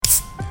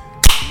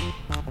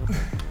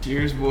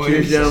Cheers, boys.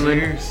 Cheers, gentlemen.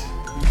 Cheers.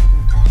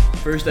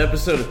 First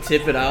episode of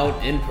Tip It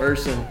Out in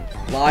person.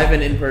 Live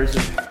and in person.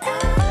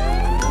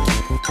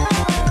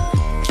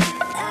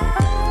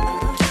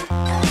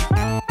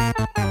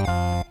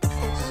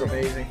 This is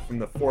amazing. From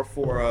the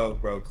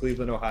 440, bro,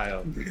 Cleveland,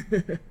 Ohio.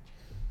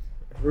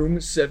 Room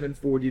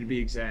 740 to be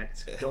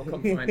exact. Don't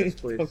come find us,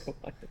 please.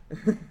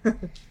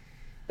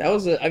 That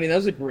was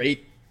a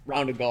great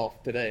round of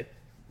golf today.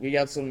 We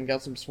got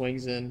some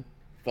swings in.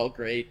 Felt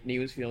great. Knee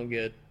was feeling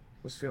good.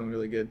 Was feeling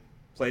really good.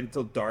 Played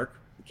until dark.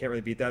 You can't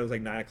really beat that. It was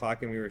like 9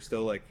 o'clock, and we were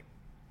still like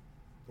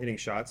hitting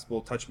shots.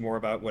 We'll touch more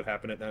about what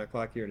happened at 9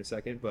 o'clock here in a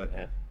second, but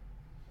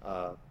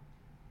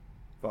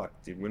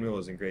fuck, dude, Windmill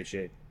was in great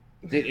shape.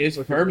 Dude, it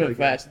was firm and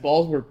fast.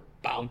 Balls were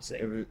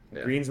bouncing.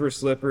 Greens were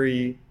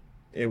slippery.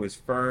 It was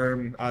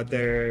firm out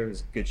there. It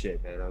was good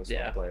shape, man. That was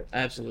fun to play.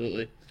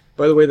 Absolutely.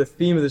 By the way, the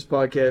theme of this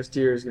podcast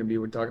here is going to be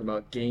we're talking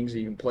about games that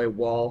you can play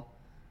while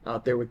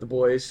out there with the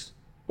boys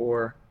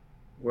or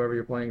whoever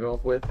you're playing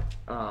golf with.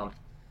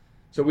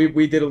 So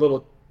we did a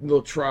little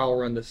trial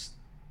run this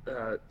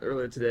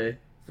earlier today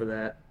for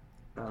that.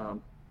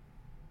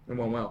 It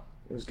went well.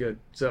 It was good.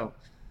 So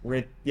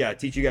we're gonna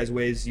teach you guys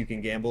ways you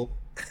can gamble.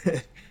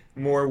 Add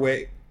more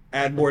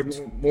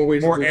ways,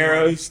 more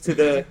arrows to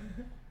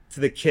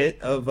the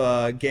kit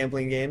of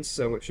gambling games.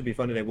 So it should be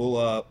fun today.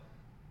 We'll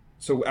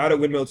so out at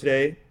Windmill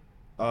today,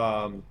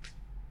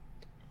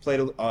 played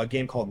a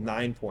game called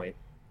 9 Point.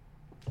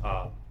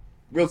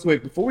 Real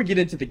quick, before we get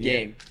into the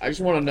game, I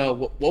just want to know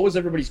what was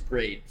everybody's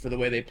grade for the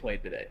way they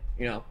played today.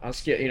 I'll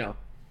skip.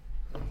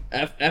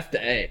 F to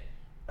A.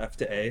 F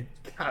to A.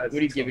 God, what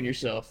are you giving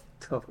yourself?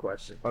 Tough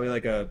question. Probably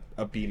like a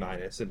B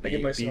minus. A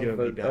B,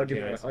 I'll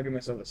give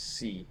myself a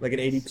C. Like an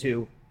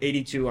 82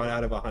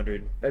 out of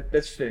 100.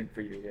 That's fitting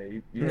for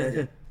you.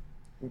 Yeah,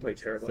 you play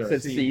terrible. So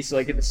C, so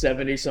like in the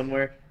 70s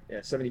somewhere. Yeah,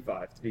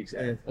 75 to be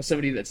exact. A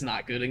 70 that's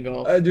not good in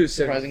golf. Dude,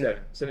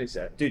 77.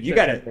 Dude, you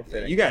got it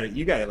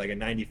like a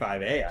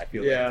 95A. I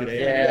feel like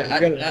today.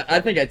 Yeah, I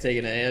think I'd take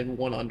an A.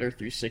 1 under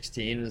through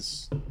 16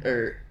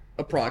 or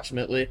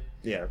approximately.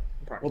 Yeah,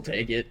 we'll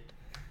take it.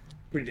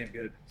 Pretty damn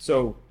good.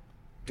 So,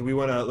 do we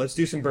want to let's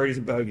do some birdies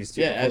and bogeys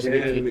too? Yeah,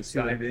 absolutely. Let's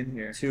dive in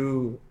here.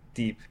 Too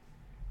deep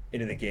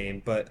into the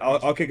game, but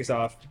I'll kick us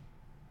off.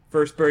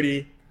 First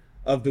birdie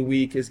of the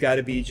week has got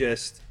to be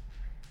just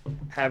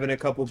having a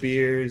couple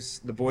beers.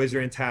 The boys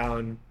are in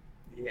town.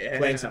 Yeah.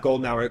 Playing some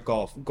golden hour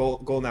golf.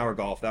 Golden hour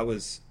golf. That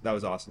was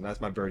awesome.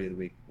 That's my birdie of the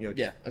week.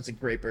 Yeah, that's a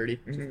great birdie.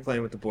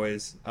 Playing with the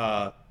boys.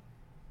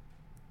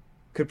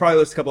 Could probably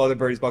list a couple other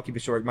birdies, but I'll keep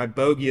it short. My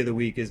bogey of the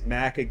week is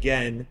Mac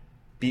again.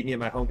 Beat me at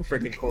my home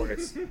freaking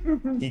course.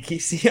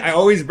 I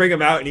always bring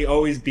him out, and he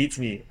always beats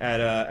me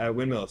at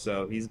Windmill.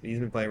 So he's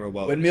been playing real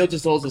well. Windmill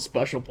just holds a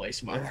special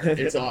place in my heart.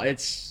 It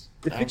fits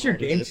your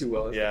game too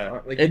well. Yeah,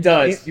 it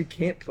does. You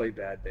can't play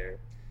bad there.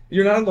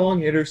 You're not a long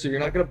hitter, so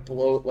you're not gonna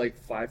blow it like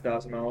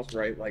 5,000 miles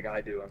right like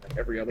I do on like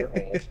every other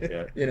hole.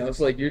 Yeah. It's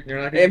like you're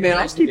not. Hey man,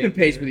 I was keeping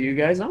pace with you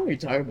guys. I don't know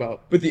what you're talking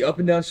about. But the up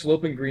and down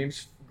sloping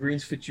greens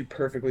fit you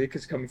perfectly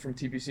because coming from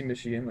TPC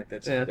Michigan, like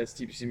that's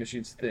TPC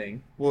Michigan's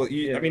thing. Well,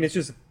 I mean, it's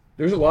just.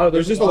 There's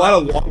just a lot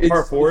of long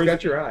par fours. It's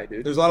got your eye,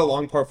 dude. There's a lot of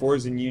long par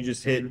fours, and you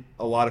just hit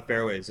a lot of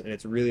fairways, and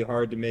it's really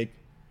hard to make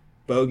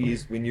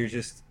bogeys when you're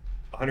just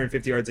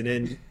 150 yards and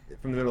in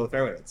from the middle of the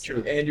fairway. That's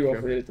true. And you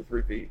also hit it to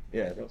 3 feet.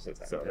 Yeah, most of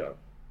the time. So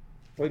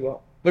played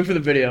well. Look for the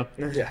video.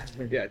 Yeah,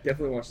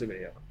 definitely watch the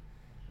video.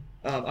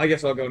 I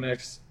guess I'll go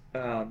next.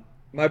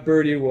 My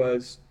birdie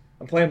was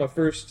I'm playing my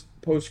first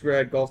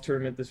post-grad golf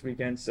tournament this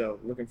weekend, so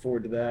looking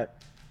forward to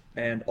that.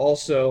 And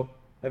also,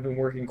 I've been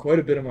working quite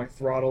a bit on my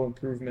throttle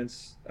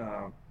improvements.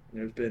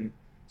 There's been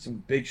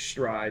some big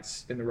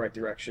strides in the right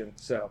direction.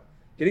 So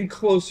getting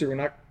closer. We're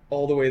not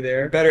all the way there.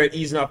 You're better at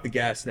easing off the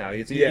gas now.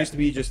 It used to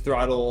be just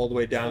throttle all the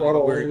way down.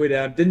 Throttle all the way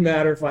down. Didn't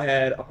matter if I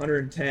had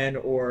 110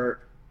 or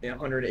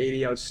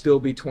 180. I would still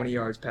be 20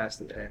 yards past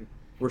the pin.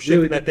 We're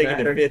shifting that thing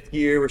into 5th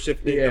gear. We're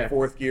shifting into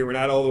 4th gear. We're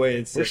not all the way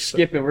in 6th. We're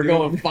skipping. We're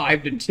going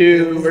 5 to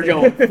 2. We're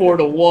going 4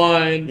 to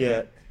 1.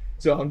 Yeah.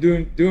 So I'm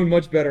doing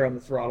much better on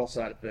the throttle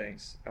side of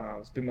things.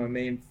 It's been my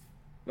main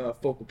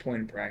focal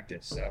point in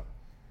practice, so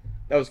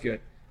that was good.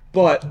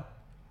 But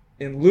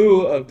in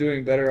lieu of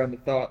doing better on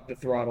the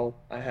throttle,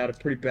 I had a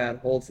pretty bad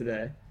hole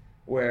today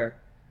where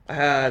I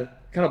had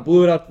kind of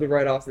blew it out to the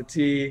right off the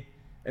tee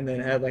and then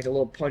had like a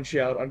little punch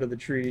out under the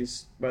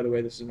trees. By the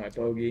way, this is my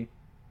bogey.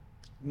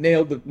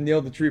 Nailed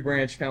the tree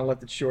branch, kind of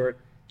left it short,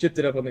 chipped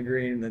it up on the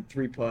green, and then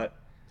 3-putt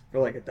for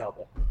like a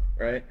double,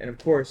 right? And of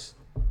course,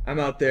 I'm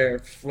out there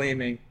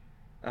flaming,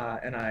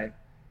 and I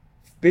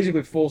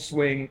basically full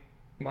swing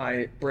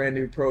my brand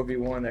new Pro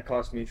V1 that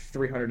cost me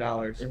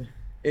 $300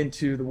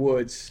 into the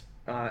woods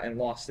and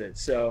lost it.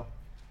 So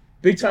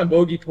big time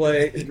bogey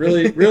play.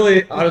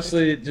 Really,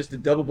 honestly, just a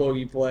double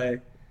bogey play.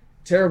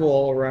 Terrible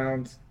all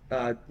around.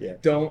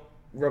 Don't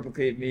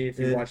replicate me if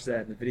you watch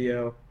that in the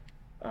video.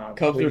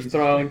 Cubs were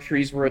thrown,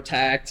 trees were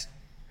attacked.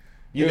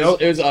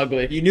 It was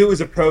ugly. You knew it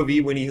was a Pro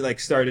V when he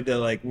started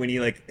to when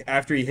he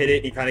after he hit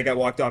it, he kind of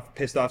got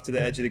pissed off to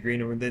the edge of the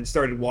green, and then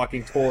started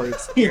walking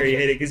towards where he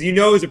hit it because you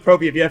know it was a Pro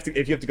V if you have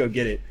to go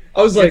get it.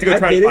 I was like, to go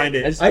try to find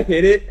it. I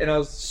hit it, and I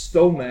was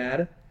so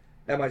mad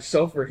at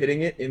myself for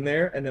hitting it in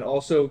there, and then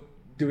also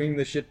doing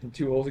the shit from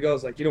 2 holes ago. I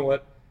was like, you know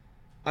what?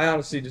 I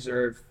honestly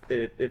deserve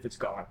it if it's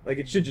gone. Like,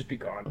 it should just be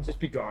gone. Just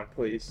be gone,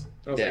 please.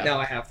 I was like, now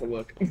I have to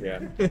look.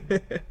 Yeah.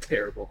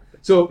 Terrible.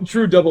 So,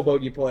 true double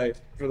bogey play,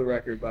 for the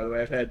record, by the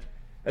way.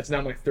 That's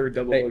now my 3rd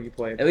double bogey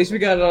play. At least we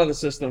got it out of the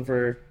system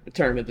for the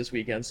tournament this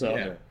weekend,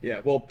 so. Yeah.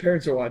 Well,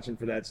 parents are watching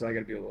for that, so I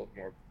gotta be a little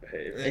more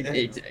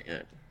behaved.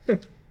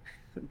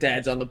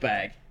 Dad's on the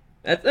bag.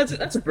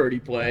 That's a birdie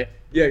play.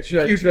 Yeah,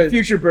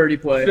 Future birdie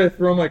play. Should I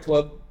throw my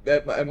club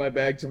at my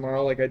bag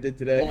tomorrow like I did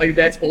today? Like your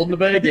dad's holding the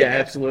bag? Yeah,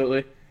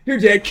 absolutely. Here,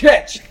 Dad,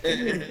 catch!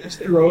 Just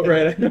throw it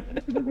right at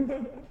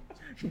him.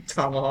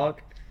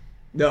 Tomahawk.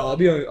 No,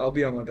 I'll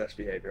be on my best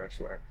behavior, I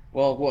swear.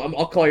 Well,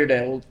 I'll call your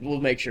dad.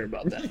 We'll make sure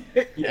about that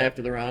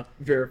after the round.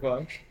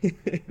 Verify.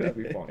 That'd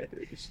be funny,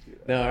 dude. Just do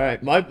that. No, all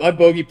right. My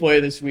bogey play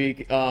this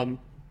week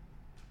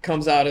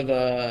comes out of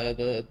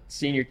the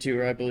senior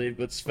tour, I believe,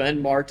 with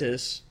Sven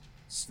Martis.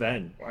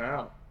 Sven.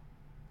 Wow.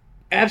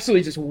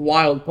 Absolutely just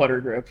wild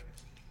putter grip.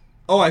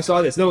 Oh, I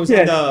saw this. No, it was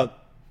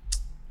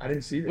I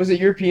didn't see this. Was it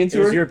European It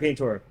tour? was European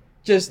tour.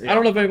 Just I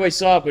don't know if anybody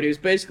saw it, but he was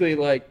basically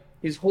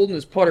he's holding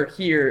his putter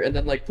here and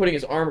then putting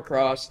his arm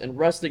across and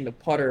resting the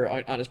putter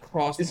on his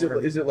crossed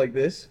arm. Is it like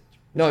this?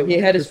 No, he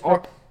had his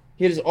arm.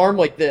 He had his arm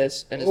like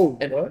this, and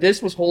what?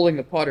 this was holding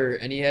the putter,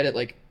 and he had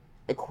it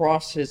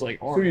across his arm.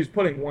 So he was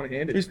putting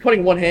one-handed. He was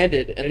putting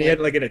one-handed, And he had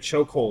in a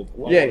chokehold.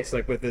 Yeah. It's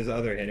with his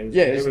other hand.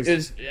 It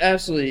was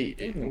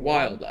absolutely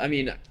wild. I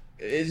mean,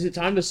 is it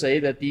time to say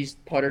that these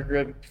putter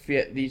grip,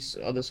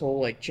 this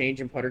whole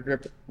change in putter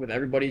grip with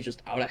everybody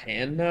just out of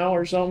hand now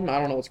or something? I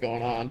don't know what's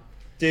going on.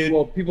 Dude,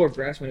 Well, people are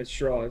grasping at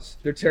straws.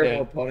 They're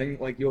terrible at putting.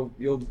 Like you'll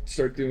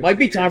start doing. Might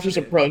be time for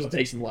some pros to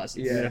take some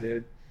lessons. Yeah,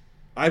 dude.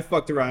 I've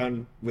fucked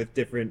around with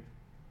different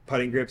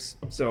putting grips,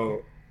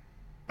 so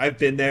I've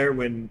been there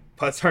when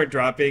putts aren't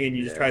dropping and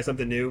you just try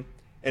something new.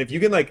 And if you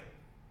can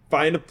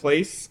find a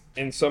place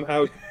and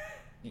somehow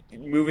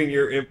moving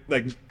your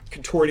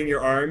contorting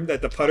your arm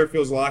that the putter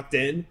feels locked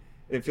in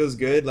and it feels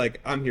good,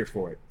 I'm here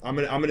for it. I'm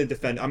gonna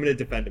defend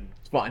him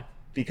It's fine.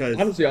 because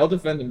Honestly, I'll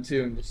defend him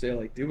too and just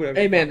say do whatever.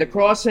 Hey man, the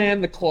cross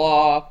hand, the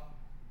claw,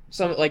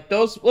 some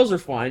those are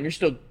fine. You're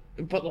still,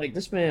 but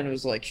this man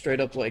was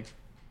straight up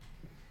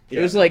it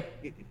was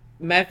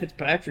Matt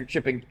Fitzpatrick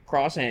chipping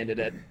cross-handed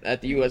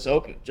at the U.S.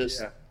 Open.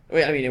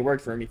 I mean, it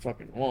worked for him. He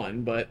fucking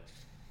won, but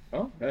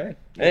Oh, hey,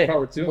 more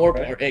power to him. more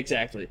right? power,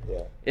 exactly.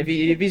 Yeah. If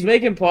he's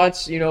making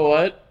putts, you know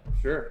what?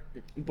 Sure.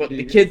 But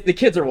the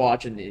kids are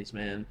watching these,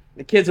 man.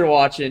 The kids are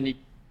watching. You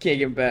can't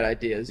give them bad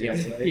ideas. You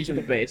know, teach them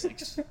the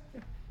basics.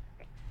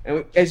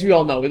 And as we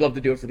all know, we love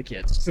to do it for the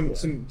kids. Some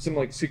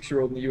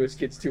 6-year-old in the U.S.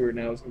 Kids Tour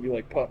now is gonna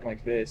be putting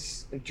like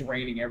this and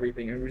draining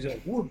everything. And everybody's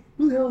like,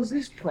 "Who the hell is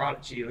this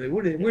prodigy?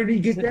 Where did he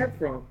get that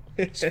from?"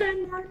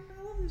 Sven Martin,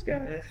 I love this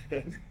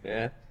guy.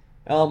 Yeah.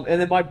 And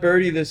then my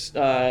birdie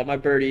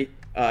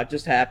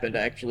just happened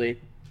actually.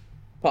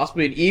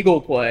 Possibly an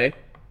eagle play.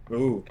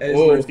 ooh, As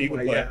first eagle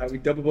play. Yeah, we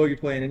double bogey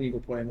playing and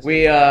eagle playing.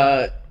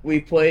 We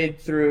played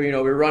through. We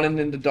were running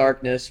into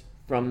darkness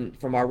from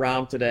our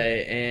round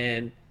today,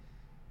 and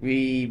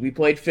we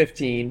played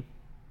 15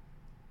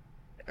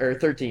 or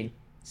 13.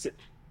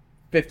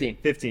 15.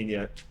 15,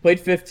 yeah. Played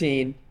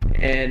 15,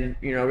 and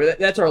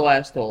that's our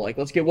last hole.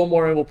 Let's get one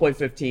more and we'll play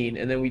 15,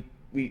 and then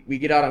we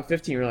get out on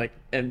 15. We're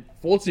and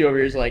Fultzy over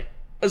here is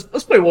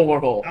let's play one more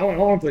hole. I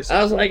want to play.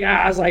 I was like, all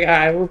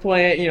right, we're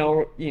playing.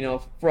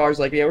 Ferrari's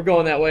yeah, we're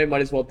going that way.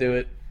 Might as well do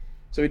it.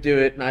 So we do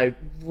it, and I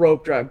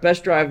rope drive,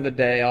 best drive of the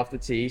day off the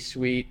tee.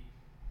 Sweet,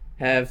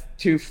 have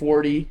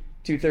 240,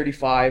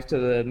 235 to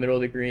the middle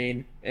of the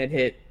green, and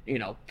hit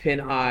pin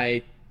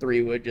high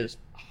 3-wood, just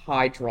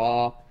high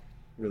draw.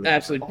 Really.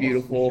 Absolutely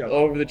beautiful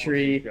over the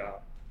tree,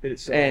 Hit it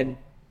so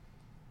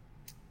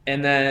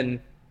and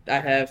then I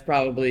have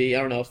probably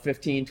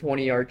 15,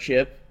 20 yard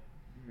chip,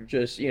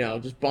 just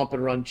bump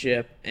and run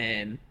chip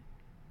and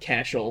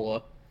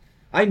cashola.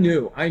 I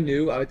knew.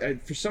 I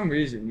for some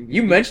reason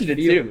You mentioned it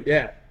too.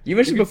 Yeah. You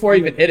mentioned before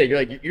you even hit it.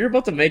 You're you're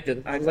about to make this.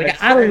 I was I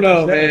I don't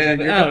know, said,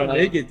 man. You're I about don't to know.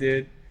 make it,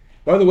 dude.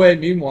 By the way,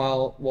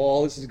 meanwhile, while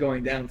all this is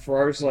going down,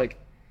 Ferrar's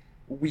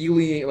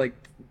wheeling,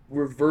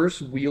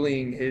 reverse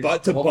wheeling his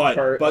Butt to golf butt,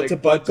 cart, butt to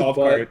butt golf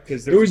cart,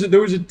 because there was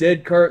a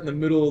dead cart in the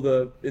middle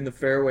of the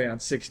fairway on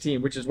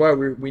 16, which is why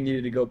we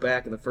needed to go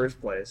back in the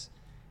first place.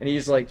 And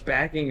he's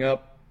backing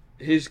up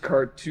his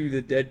cart to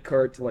the dead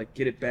cart to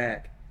get it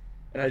back,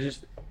 and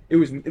it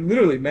was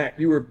literally Mac.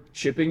 You were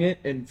chipping it,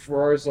 and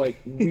Ferrar's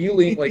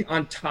wheeling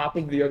on top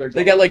of the other.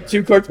 They got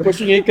 2 carts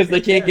pushing it because they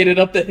can't get it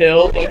up the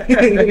hill.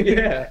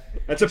 Yeah.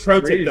 That's a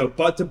pro Crazy. tip though,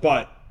 butt to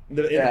butt.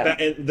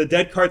 The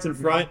dead cart's in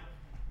front,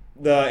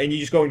 and you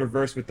just go in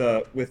reverse with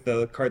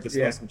the cart that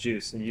smells some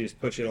juice, and you just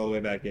push it all the way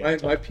back in.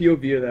 My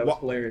POV of that was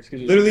hilarious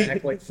because Literally-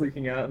 Mac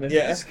freaking out, and then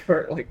Yeah. his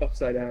cart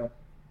upside down.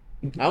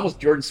 I almost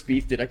Jordan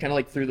Spiethed it. I kind of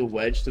like threw the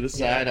wedge to the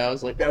side. I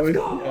was like, That was,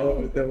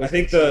 "Let's go." I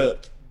think the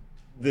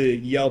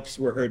yelps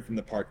were heard from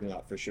the parking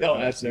lot for sure. Oh,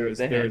 absolutely.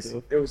 They had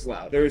to. it was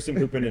loud. There was some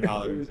hooping and It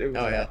hollering. was, it was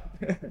Oh,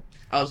 loud.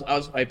 I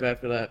was hype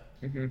after that.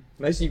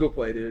 Nice eagle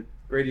play, dude.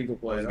 Great eagle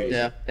play. That was-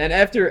 Yeah, and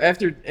after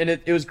and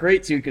it was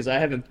great too because I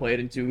haven't played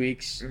in 2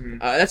 weeks.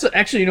 That's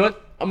actually, you know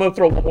what? I'm gonna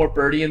throw one more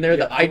birdie in there.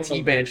 Yeah, The I IT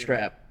love band birdie.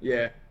 strap.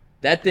 Yeah.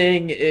 That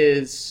thing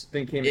is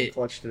Thing came in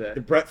clutch today. The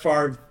Brett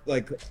Favre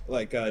like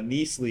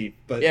knee sleeve,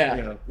 but yeah,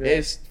 you know,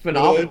 it's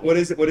phenomenal. what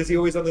is it? What is he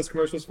always on those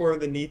commercials for?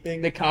 The knee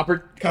thing. The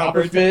copper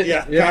fit.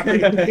 Yeah, Yeah.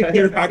 Copper.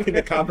 You're rocking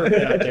the copper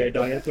fit out there,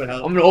 dog. That's what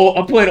helps.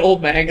 I'm playing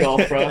old man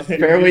golf, bro.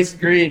 Fairways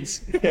and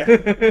greens.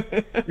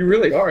 You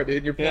really are,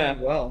 dude. You're playing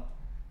Yeah. well.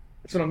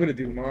 That's what I'm gonna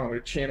do tomorrow. I'm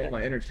gonna channel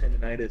my inner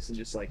tendonitis and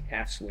just like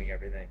half swing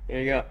everything. There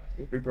you go.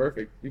 It'll be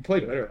perfect. You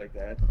play better like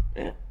that.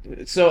 Yeah.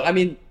 So I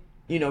mean,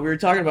 you know, we were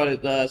talking about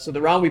it. So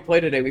the round we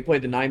played today, we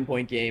played the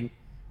 9-point game,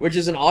 which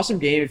is an awesome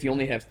game if you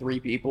only have 3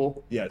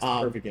 people. Yeah, it's a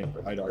perfect game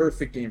for high dog.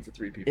 Perfect game for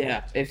 3 people.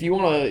 Yeah, if you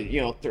want to,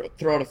 you know,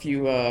 throw out a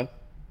few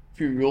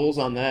rules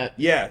on that.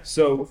 Yeah, Go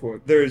so for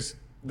it. there's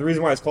the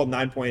reason why it's called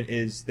 9-point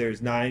is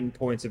there's 9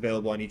 points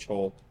available on each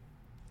hole,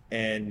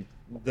 and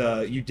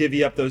you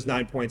divvy up those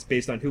 9 points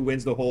based on who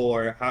wins the hole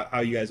or how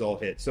you guys all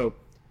hit. So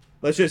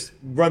let's just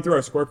run through our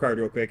scorecard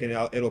real quick, and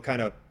it'll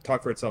kind of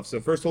talk for itself. So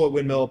first hole at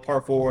Windmill,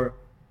 par 4,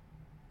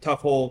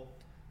 tough hole.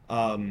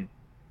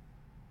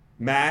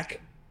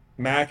 Mac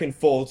and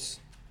Fultz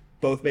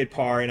both made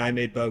par, and I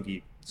made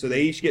bogey. So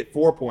they each get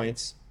 4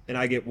 points, and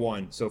I get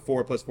 1. So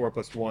 4 plus 4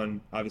 plus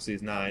 1 obviously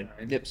is 9.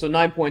 Yep. So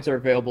 9 points are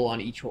available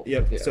on each hole.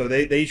 Yep. Yeah. So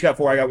they each got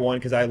 4. I got 1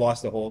 because I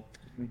lost the hole.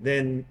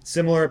 Then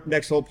similar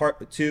next hole,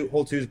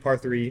 hole 2 is par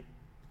 3.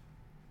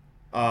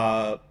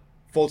 Fultz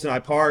and I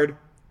parred.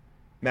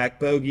 Mac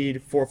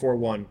bogeyed.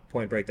 4-4-1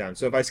 point breakdown.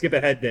 So if I skip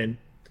ahead, then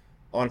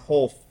on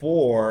hole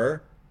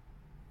 4,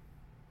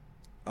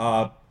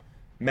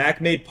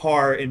 Mac made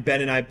par and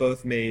Ben and I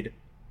both made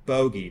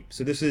bogey.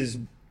 So this is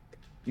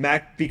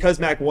Mac because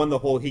Mac won the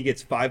hole. He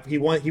gets 5. He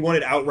won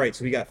it outright,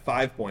 so he got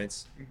 5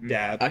 points.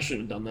 Dab. I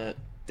shouldn't have done that.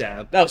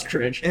 Dab. That was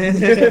cringe. Take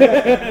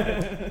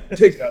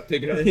it out.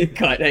 Take it out.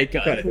 cut. Hey,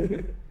 cut. Cut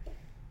it.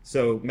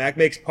 So Mac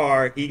makes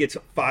par. He gets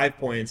 5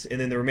 points, and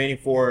then the remaining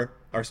 4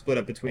 are split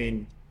up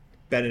between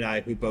Ben and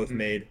I, who both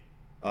made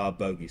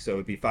bogey. So it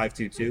would be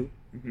 5-2-2.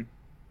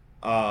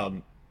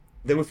 Then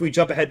if we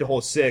jump ahead to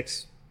hole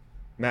 6,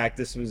 Mac,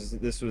 this was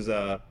It's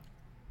a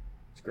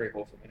great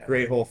hole for me.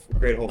 great hole for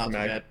Not too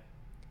Mac. bad.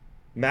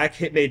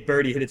 Mac made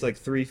birdie, hit it to like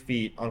 3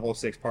 feet on hole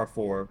 6, par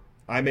 4.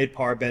 I made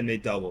par, Ben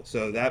made double.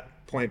 So that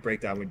point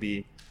breakdown would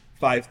be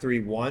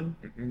 5-3-1.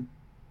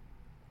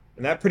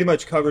 And that pretty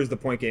much covers the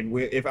point game.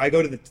 If I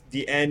go to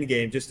the end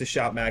game, just to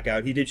shout Mac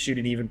out, he did shoot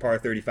an even par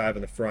 35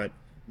 on the front.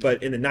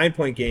 But in the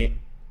 9-point game,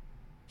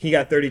 he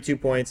got 32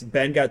 points,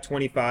 Ben got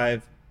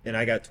 25, and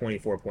I got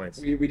 24 points.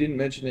 We didn't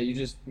mention that. You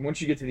just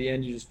once you get to the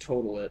end, you just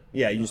total it.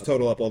 Yeah, you just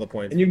total up all the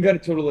points. And you got to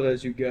total it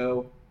as you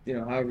go. You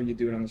know, however you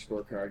do it on the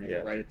scorecard, you Yeah.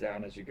 can write it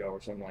down as you go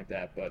or something like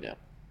that. But Yeah.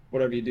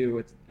 whatever you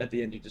do, at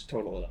the end, you just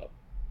total it up.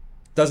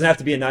 Doesn't have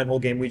to be a 9-hole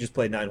game. We just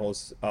played 9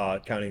 holes,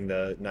 counting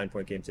the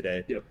 9-point game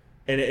today. Yep.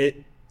 And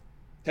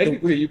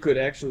Technically, you could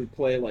actually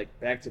play like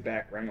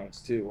back-to-back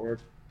rounds too, or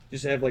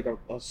just have like a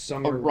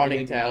summer A running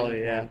winning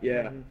tally, round. yeah.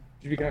 Yeah,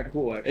 it'd be kind of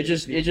cool.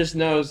 Actually. It just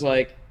knows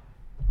like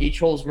each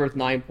hole's worth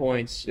 9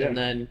 points, Yeah. and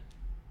then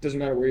doesn't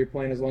matter where you're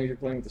playing as long as you're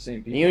playing with the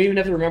same people. you don't even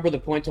have to remember the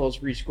point totals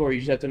for each score. You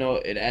just have to know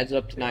it adds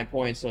up to 9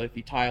 points. So if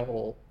you tie a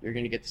hole, you're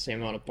going to get the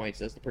same amount of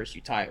points as the person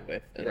you tie it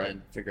with, and Right.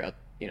 then figure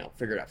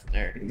it out from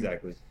there.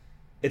 exactly.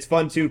 It's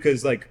fun too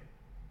because like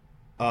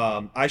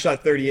I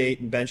shot 38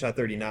 and Ben shot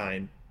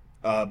 39,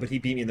 but he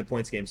beat me in the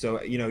points game.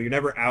 So you're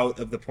never out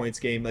of the points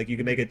game. Like you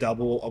can make a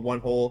double, a 1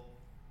 hole,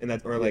 and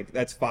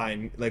that's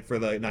fine. Like for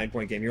the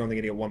 9-point game, you're only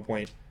going to get 1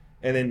 point,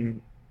 and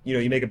then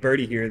you make a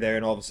birdie here or there,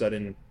 and all of a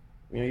sudden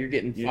You're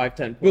getting You-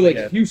 5-10 But like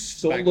points. if you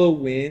solo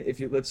win, if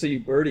you let's say you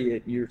birdie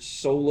it, you're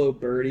solo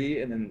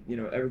birdie, and then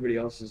everybody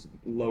else is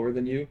lower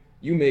than you.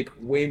 You make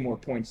way more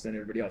points than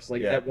everybody else.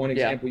 Like Yeah. that one Yeah.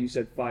 example you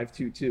said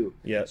 5-2-2.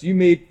 yeah. So you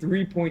made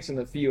 3 points in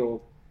the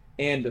field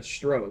and a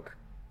stroke.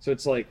 So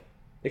it's like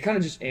it kind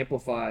of just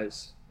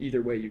amplifies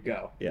either way you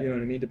go. Yeah. You know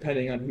what I mean?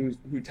 Depending on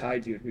who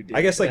tied you and who did.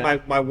 I guess like Yeah.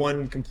 my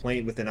one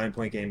complaint with the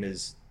 9-point game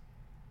is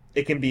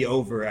it can be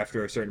over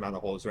after a certain amount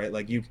of holes, right?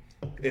 Like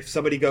if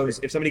somebody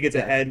gets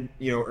ahead,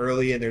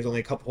 early and there's only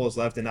a couple holes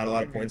left and not a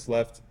lot of points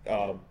left,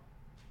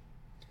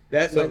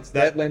 that so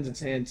that lends its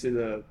hand to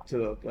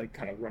the like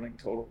kind of running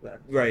total then.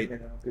 Right. 'cause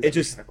It that's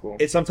just kinda cool.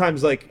 it's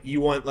sometimes like you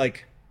want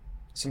like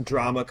some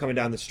drama coming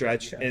down the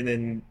stretch, Yeah. and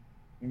then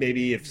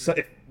maybe if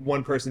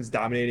one person's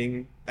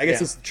dominating, I guess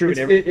Yeah. it's true in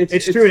It's- every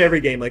it's- true in every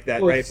game like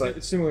that, Well, right? it's, But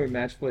it's similar to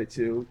match play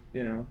too,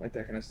 like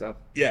that kind of stuff.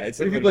 yeah, it's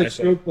But if you like play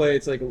stroke play,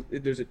 it's like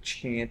there's a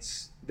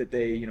chance that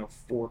they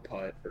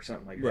 4-putt or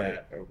something like Right.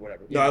 that or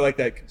whatever. no, I like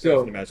that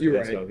So, comparison to match you're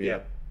play, right, so, yeah.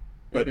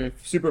 But Mhm.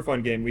 super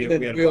fun game. We And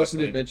then had a we blast also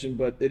playing. didn't mention,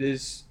 but it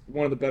is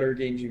one of the better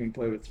games you can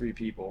play with 3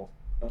 people.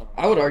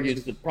 I would argue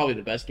it's probably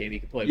the best game you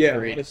could play Yeah,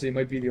 with 3. honestly, it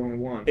might be the only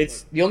one.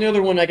 It's The only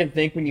other one I can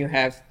think when you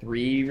have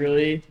 3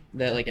 really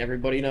that like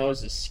everybody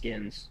knows is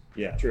skins.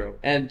 yeah. true.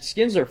 And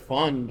skins are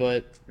fun,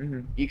 but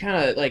Mm-hmm. you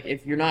kind of like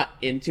if you're not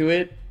into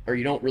it or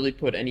you don't really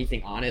put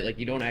anything on it, like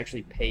you don't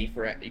actually pay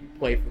for it, you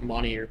play for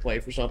money or play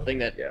for something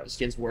that Yeah. the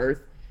skin's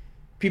worth.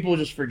 People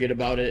just forget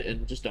about it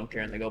and just don't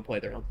care and they go play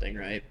their own thing,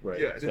 right? Right.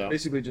 Yeah, it's So-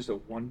 basically just a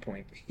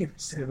 1-point game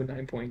instead of a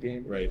 9-point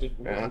game. Right. Just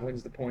Yeah. one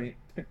wins the point,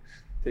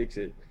 takes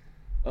it.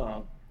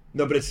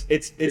 No, but it's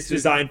just-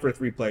 designed for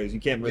 3 players. You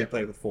can't really Yeah.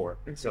 play with 4.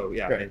 So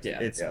yeah, Correct,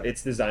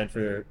 it's designed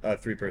for a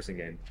 3-person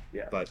game.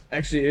 Yeah. But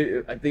Actually,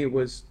 I think it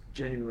was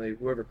genuinely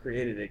whoever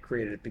created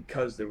it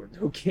because there were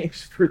no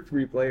games for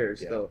 3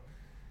 players. Yeah. So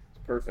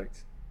it's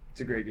perfect.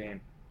 It's a great game.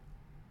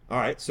 all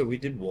right, so we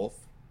did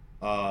Wolf.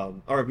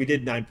 All right, we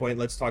did 9-point.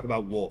 Let's talk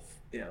about Wolf.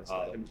 Yeah. It's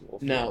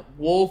Wolf. Now,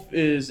 Wolf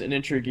is an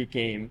intricate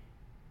game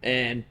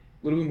and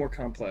a little bit more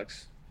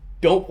complex.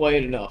 don't play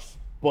it enough,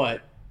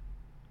 but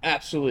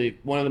absolutely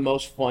one of the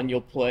most fun you'll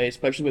play,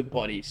 especially with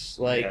buddies.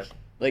 Yeah.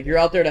 Like you're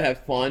out there to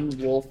have fun.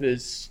 Wolf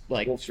is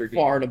like Wolf's your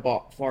far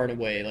and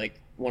away like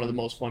one of the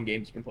most fun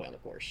games you can play on the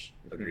course.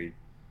 Agreed.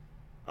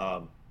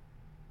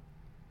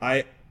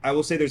 I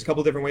will say there's a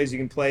couple different ways you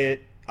can play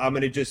it. I'm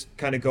gonna just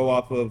kind of go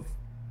off of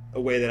a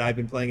way that I've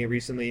been playing it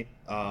recently.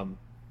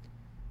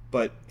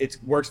 But it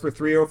works for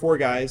 3 or 4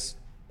 guys.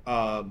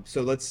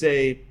 So let's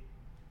say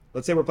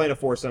we're playing a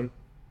foursome.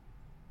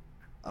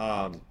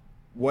 How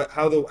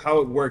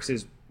it works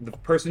is the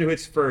person who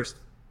hits first.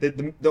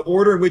 The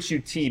order in which you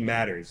tee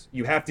matters.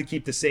 You have to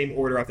keep the same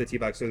order off the tee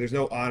box. So there's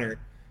no honor.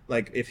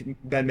 Like if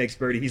Ben makes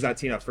birdie, he's not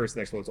teeing off first the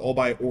next hole. It's all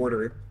by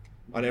order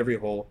on every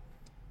hole.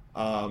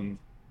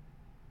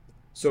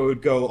 So it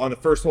would go on the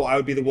first hole. I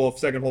would be the Wolf.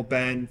 Second hole,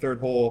 Ben. Third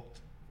hole,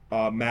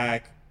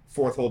 Mac.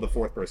 Fourth hole, the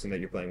 4th person that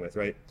you're playing with,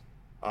 right?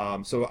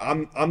 So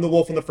I'm the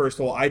Wolf on the first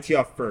hole. I tee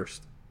off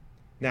first.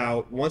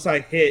 Now, once I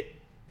hit,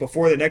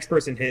 before the next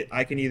person hit,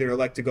 I can either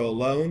elect to go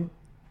alone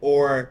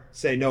or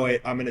say, no,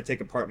 wait, I'm going to take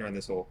a partner on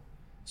this hole.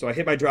 So I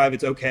hit my drive.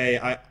 It's okay.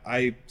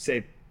 I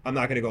say, I'm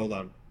not going to go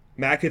alone.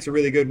 Mac hits a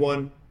really good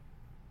one.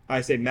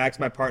 I say, Mac's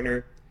my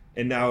partner.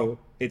 And now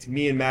it's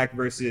me and Mac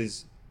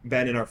versus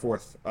Ben and our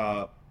 4th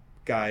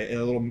guy in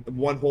a little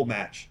 1-hole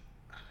match.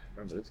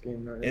 Remember this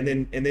game? Right?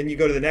 And then you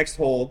go to the next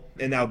hole,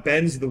 and now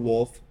Ben's the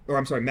Wolf, or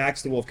I'm sorry,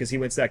 Mac's the Wolf because he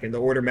went second. The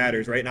order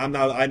matters, right? And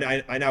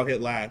I now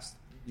hit last.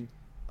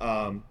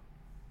 And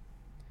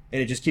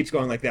it just keeps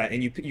going like that.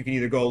 And you can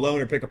either go alone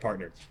or pick a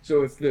partner.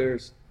 So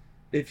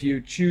if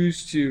you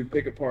choose to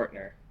pick a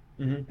partner,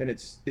 Mm-hmm. then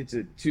it's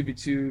a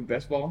 2v2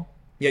 best ball.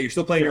 Yeah, you're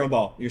still playing your own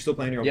ball. You're still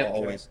playing your own Yep. ball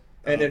always.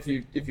 And if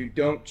you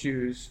don't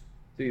choose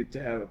to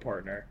have a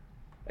partner,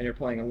 and you're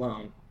playing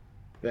alone,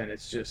 then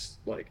it's just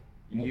like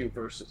you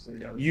versus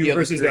the other. you the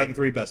other versus the three. other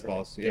 3 best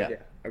balls. Yeah. Yeah.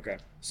 Okay.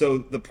 So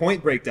the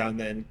point breakdown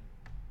then.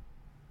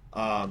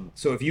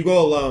 So if you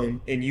go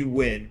alone and you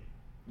win,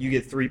 you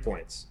get 3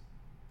 points.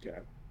 Okay.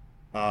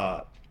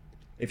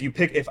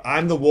 If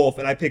I'm the Wolf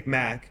and I pick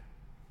Mac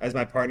as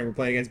my partner, we're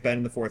playing against Ben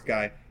and the 4th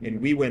guy, and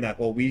we win that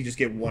hole, we just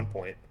get 1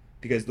 point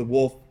because the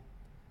Wolf,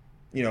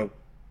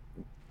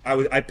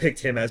 I picked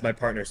him as my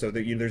partner, so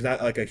that there's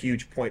not like a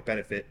huge point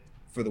benefit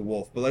for the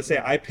Wolf. But let's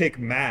say I pick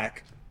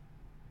Mac,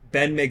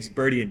 Ben makes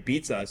birdie and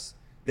beats us,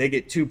 they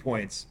get 2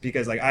 points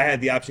because like I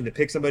had the option to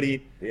pick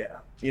somebody. Yeah.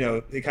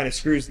 It kind of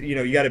screws. You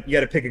got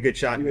to pick a good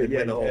shot and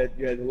win the hole.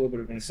 You had a little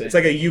bit of an It's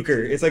like a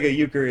euchre. It's like a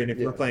euchre, and if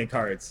Yeah. we're playing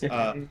cards.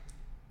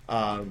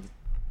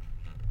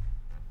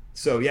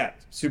 So yeah,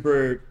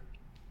 super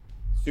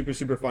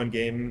fun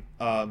game.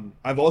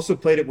 I've also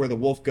played it where the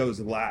Wolf goes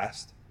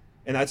last,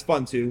 and that's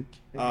fun too.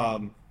 You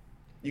can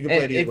play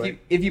it And either way.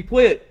 if you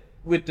play it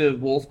with the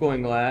Wolf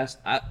going last,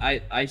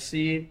 I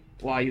see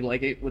why you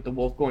like it with the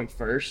Wolf going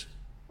first.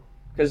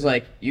 Because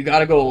like you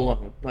gotta go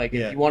alone. Like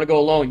Yeah. if you want to go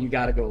alone, you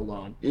gotta go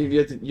alone. You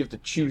have to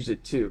choose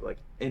it too, like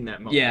in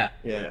that moment. Yeah.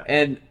 Yeah.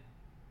 And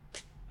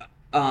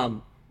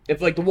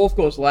if like the Wolf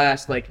goes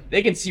last, like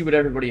they can see what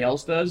everybody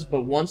else does,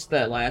 but once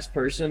that last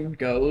person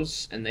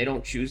goes and they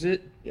don't choose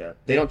it, Yeah.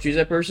 they don't choose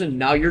that person.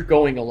 Now you're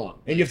going alone.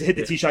 And you have to hit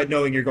the tee shot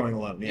knowing you're going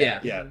alone.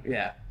 Yeah.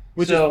 Yeah.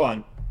 Which So, is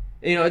fun.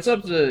 It's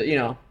up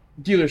to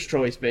dealer's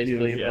choice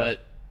basically. Yeah.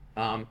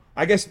 But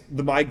I guess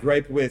my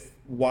gripe with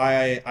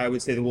why I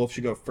would say the Wolf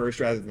should go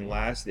first rather than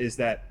last is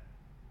that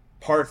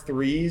par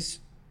 3s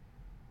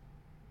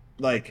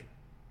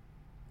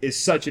is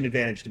such an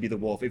advantage to be the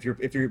Wolf if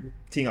you're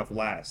teeing off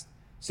last.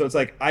 So it's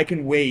like I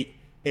can wait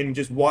and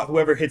just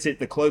whoever hits it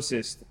the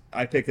closest,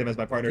 I pick them as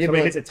my partner. Yeah,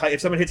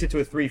 If someone hits it to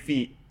a 3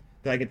 feet,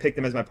 then I can pick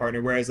them as my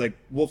partner. Whereas like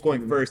Wolf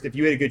going first, if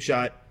you hit a good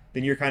shot,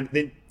 then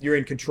you're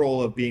in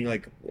control of being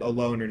like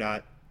alone or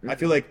not. I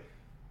feel like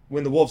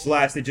when the Wolf's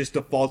last, it just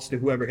defaults to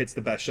whoever hits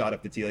the best shot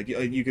up the tee. Like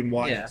you can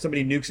watch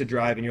somebody nukes a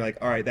drive, and you're like,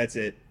 all right, that's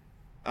it.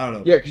 I don't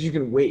know. Yeah, because you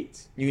can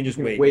wait. You can just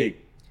wait.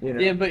 Wait. You know?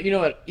 yeah, but you know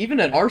what? Even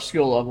at our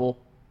skill level,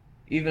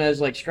 even as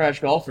like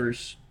scratch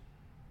golfers,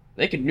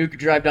 they could nuke a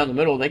drive down the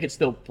middle. They could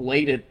still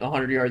blade it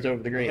 100 yards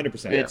over the green.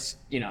 100%, It's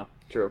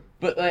True.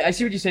 But like, I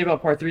see what you say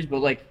about par 3s, but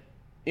like,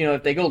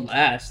 if they go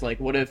last, like,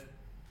 what if,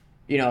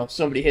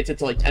 somebody hits it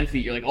to like 10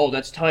 feet, you're like, oh,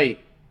 that's tight.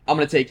 I'm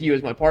going to take you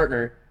as my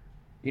partner,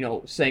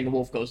 saying the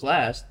wolf goes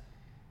last.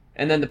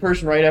 And then the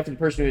person right after the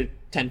person who hit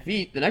 10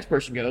 feet, the next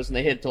person goes and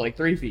they hit to like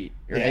 3 feet,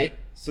 right? Yeah.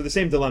 So the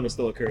same dilemma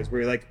still occurs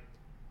where you're like,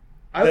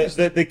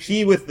 the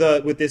key with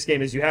this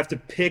game is you have to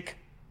pick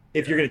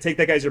if you're going to take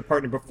that guy as your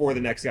partner before the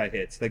next guy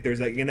hits. Like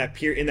there's like in that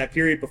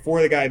period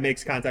before the guy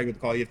makes contact with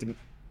the call, you have to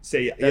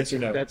say yes or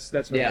no. That's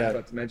what I was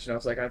about to mention. I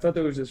was like, I thought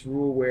there was this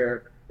rule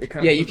where it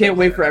kind of you can't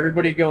wait for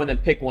everybody to go and then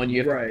pick one.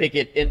 You have to pick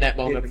it in that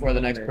moment before the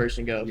next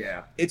person goes.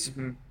 Yeah, it's.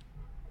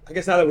 I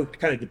guess now that we're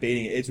kind of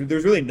debating it,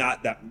 there's really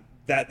not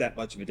that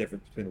much of a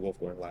difference between the wolf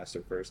going last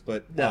or first.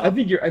 But I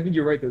think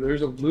you're right though.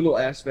 There's a little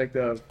aspect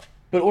of,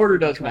 but order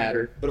does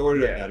matter. But order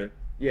does matter.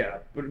 Yeah,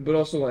 but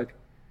also like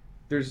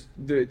there's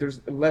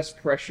less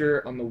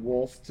pressure on the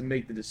wolf to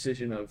make the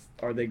decision of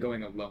are they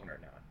going alone or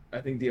not. I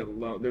think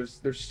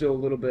there's still a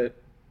little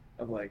bit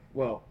of like,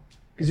 well,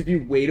 because if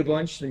you wait a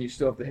bunch, then you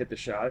still have to hit the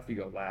shot if you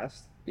go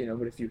last,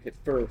 But if you hit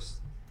first,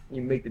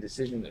 you make the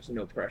decision. There's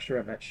no pressure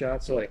on that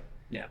shot. So like,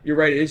 you're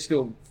right. It is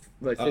still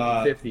like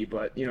 50-50,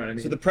 but you know what I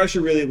mean. So the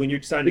pressure really, when you're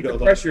deciding to go alone,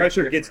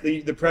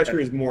 the pressure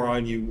is more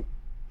on you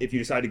if you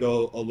decide to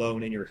go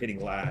alone and you're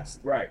hitting last,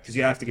 right? Because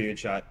you have to get a good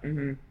shot.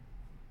 Mm-hmm.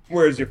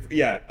 Whereas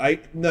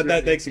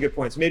that makes a good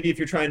point. So maybe if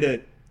you're trying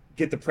to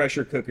get the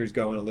pressure cookers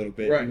going a little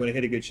bit, you want to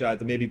hit a good shot,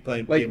 then maybe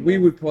playing like we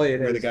would play it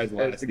where as the guy's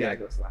last. The guy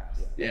goes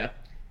last. Yeah.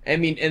 I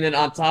mean, and then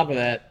on top of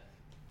that,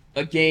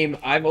 a game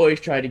I've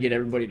always tried to get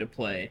everybody to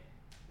play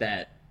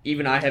that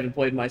even I haven't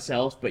played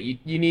myself, but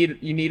you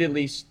need at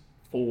least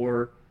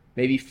 4,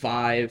 maybe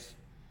 5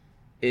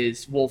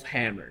 is Wolf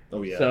Hammer.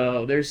 Oh yeah.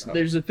 So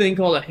there's a thing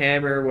called a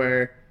hammer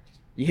where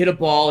you hit a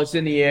ball, it's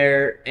in the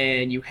air,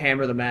 and you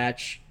hammer the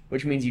match,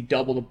 which means you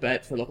double the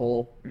bet for the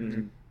hole.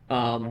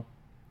 Mm-hmm.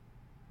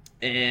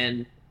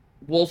 And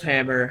Wolf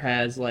Hammer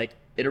has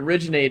it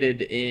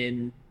originated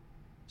in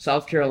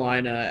South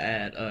Carolina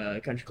at a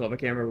country club. I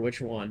can't remember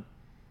which one,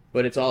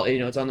 but it's all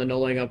it's on the No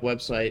Laying Up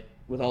website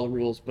with all the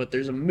rules. But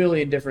there's a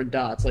million different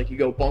dots. Like you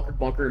go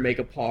bunker, make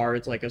a par.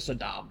 It's like a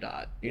Saddam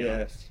dot. You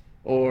know?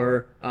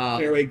 Or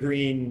fairway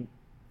green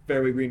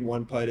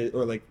one putt,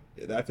 or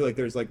I feel like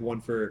there's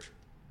one for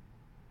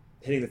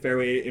hitting the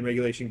fairway in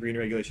regulation, green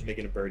regulation,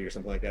 making a birdie or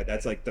something like that.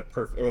 That's like the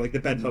perfect, or like the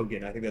Ben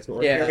Hogan. I think that's what.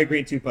 Or fairway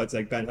green 2 putts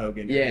like Ben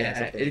Hogan.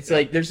 Yeah, it's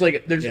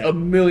there's a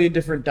million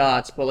different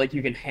dots, but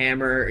you can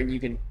hammer and you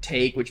can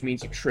take, which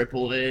means you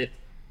triple it.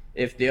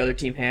 If the other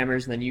team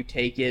hammers and then you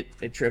take it,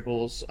 it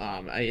triples.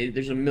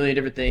 There's a million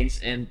different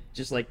things, and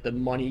just the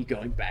money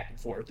going back and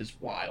forth is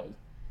wild.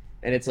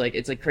 And it's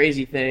a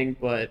crazy thing,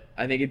 but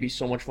I think it'd be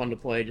so much fun to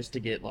play just to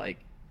get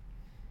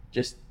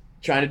just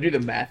trying to do the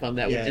math on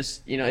that would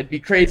just it'd be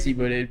crazy,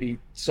 but it'd be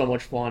so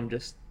much fun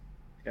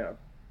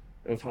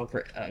of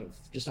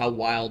how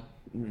wild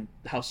and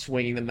how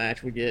swinging the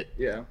match would get.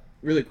 Yeah,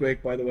 really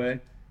quick, by the way,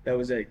 that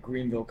was at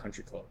Greenville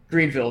Country Club.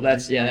 Greenville,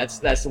 that's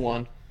the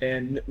one.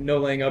 And No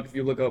Laying Up, if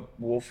you look up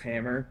Wolf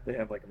Hammer, they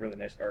have a really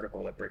nice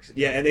article that breaks it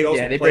down. Yeah, and they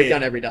also they break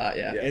down every dot.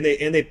 Yeah, and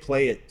they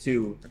play it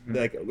too, in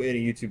a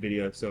YouTube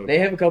video. So they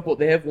have a couple.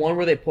 They have one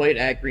where they play it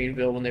at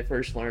Greenville when they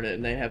first learned it,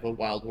 and they have a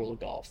Wild World of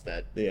Golf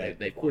that they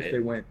play. Of course, they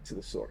went to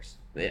the source.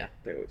 Yeah,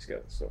 they always go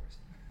to the source.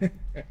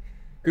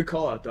 Good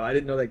call out though. I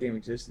didn't know that game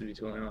existed, to be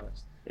totally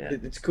honest. Yeah,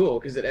 it's cool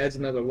because it adds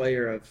another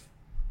layer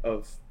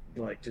of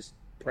just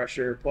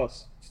pressure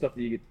plus stuff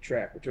that you get to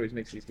track, which always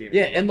makes these games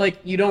fun. And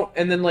you don't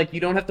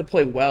have to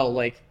play well.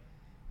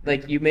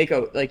 You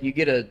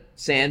get a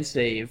sand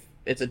save,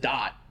 it's a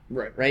dot.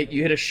 Right.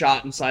 You hit a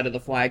shot inside of the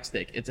flag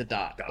stick, it's a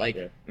dot.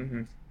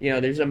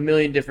 There's a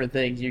million different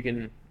things you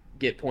can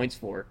get points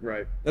for.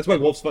 Right. That's why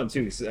Wolf's fun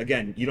too. So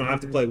again, you don't have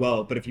to play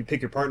well, but if you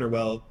pick your partner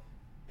well,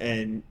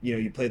 and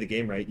you play the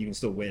game right, you can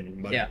still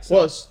win.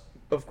 Plus,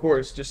 of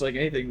course, just like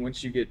anything,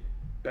 once you get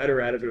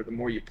better at it, or the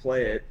more you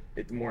play it,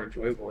 the more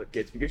enjoyable it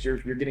gets, because you're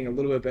getting a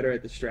little bit better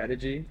at the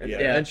strategy, and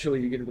eventually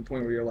you get to the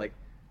point where you're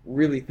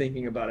really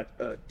thinking about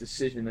a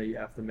decision that you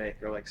have to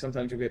make, or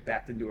sometimes you'll get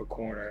backed into a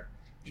corner,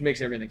 which makes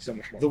everything so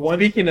much more.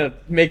 Speaking of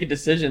making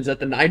decisions, at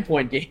the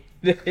 9-point game,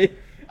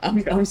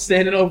 I'm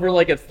standing over a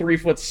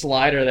 3-foot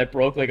slider that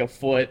broke a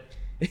foot.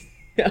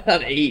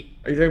 On 8.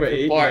 Are you talking about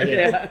 8?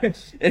 Yeah.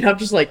 And I'm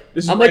just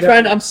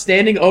I'm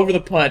standing over the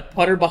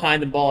putter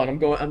behind the ball,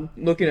 and I'm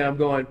looking at it, I'm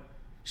going,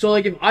 so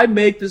if I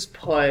make this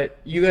putt,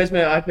 you guys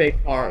I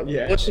make par.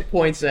 Yeah. What's the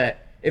points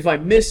at? If I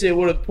miss it,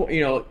 what are the points?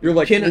 You're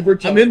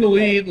I'm in the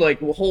lead.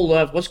 Hold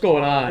up, what's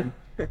going on?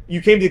 You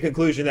came to the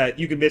conclusion that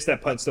you could miss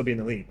that putt and still be in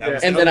the lead.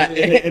 And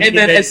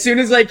then as soon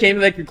as I came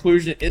to that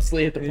conclusion,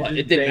 instantly hit the putt.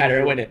 It didn't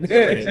matter. I went in.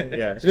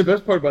 Yeah. The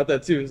best part about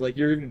that too is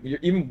you're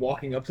even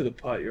walking up to the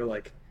putt, you're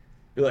like,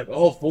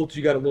 oh, Fultz,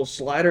 you got a little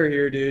slider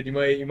here, dude. You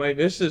might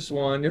miss this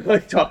one. You're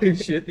talking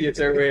shit the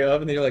entire way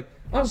up, and then you're like,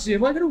 honestly,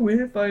 am I gonna win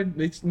if I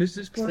miss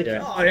this play?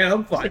 Yeah. Oh yeah,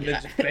 I'm fine. Then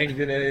just banged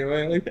it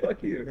anyway.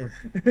 Fuck you.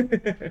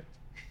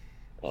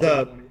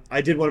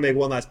 I did want to make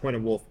one last point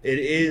on Wolf. It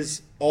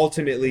is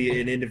ultimately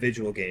an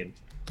individual game.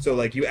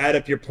 So you add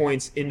up your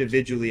points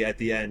individually at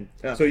the end.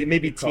 Yeah. So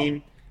maybe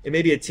it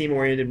may be a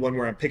team-oriented one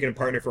where I'm picking a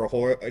partner for a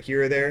hole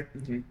here or there,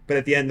 but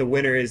at the end, the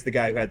winner is the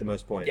guy who had the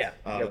most points.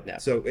 Yeah.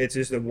 So it's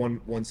just a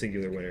one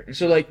singular winner.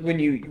 So like when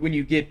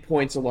you get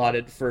points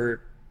allotted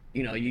for,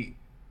 you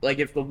like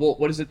if the wolf,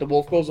 the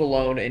wolf goes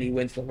alone and he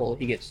wins the hole,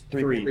 he gets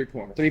 3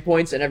 points. 3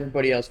 points, and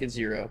everybody else gets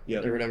 0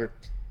 or whatever.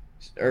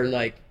 Or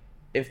like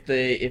if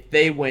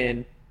they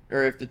win,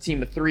 or if the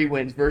team of 3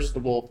 wins versus the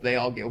wolf, they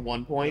all get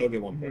 1 point. They'll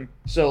get 1 point.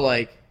 So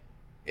like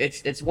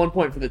it's 1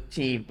 point for the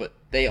team, but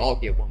they all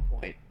get 1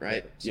 point,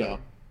 right? So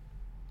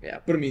yeah.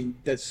 But I mean,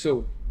 that's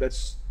the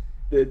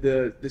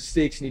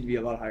stakes need to be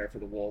a lot higher for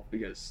the wolf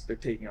because they're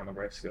taking on the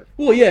risk of.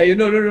 Well, yeah,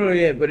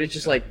 yeah, but it's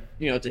just like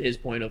to his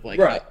point of like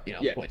right.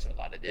 Points are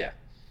allotted. Yeah.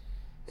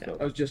 So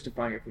I was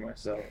justifying it for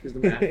myself because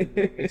the math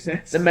makes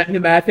sense. The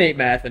math ain't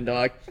mathin',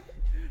 dog.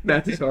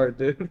 Math is hard,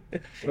 dude.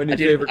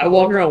 I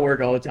walk around work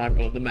all the time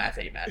going, the math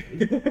ain't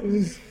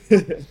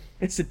mathin'.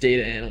 It's a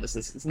data analyst.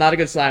 It's not a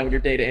good sign when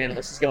your data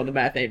analyst is going, the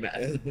math ain't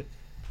mathin'.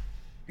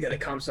 You got a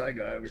comp sci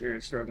guy over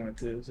here struggling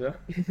too, so.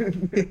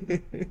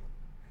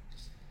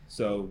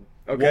 So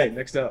okay,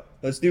 next up.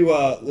 Let's do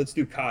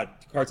COD.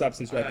 Cards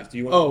opposite drivers. Do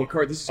you want? Oh,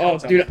 card. This is. Oh,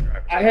 dude,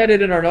 I had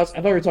it in our notes. I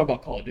thought we were talking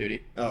about Call of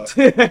Duty. Oh.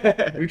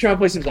 Are we trying to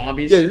play some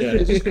zombies?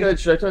 Yeah.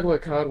 Should I talk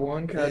about COD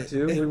 1, COD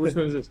 2? Which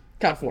one is this?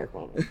 COD 4,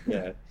 probably.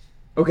 Yeah.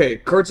 Okay,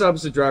 cards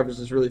opposite drivers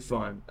is really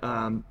fun.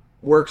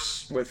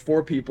 Works with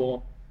 4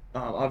 people.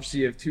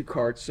 Obviously, you have 2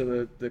 carts,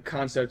 so the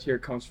concept here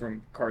comes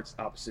from carts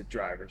opposite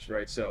drivers,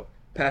 right? So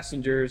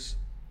passengers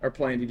are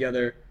playing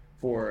together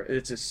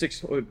it's a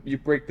 6. You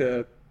break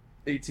the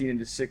 18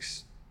 into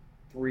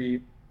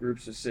 3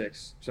 groups of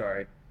 6.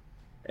 Sorry,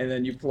 and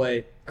then you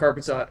play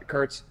carts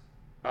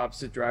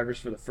opposite drivers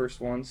for the first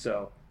one.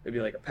 So it'd be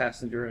like a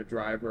passenger and a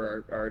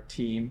driver or a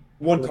team.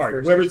 One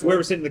cart. Whoever's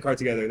sitting in the cart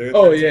together.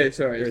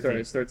 Sorry.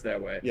 It starts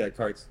that way. Yeah,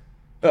 carts.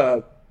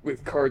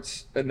 With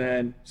carts, and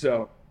then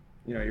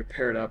you're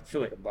paired up. I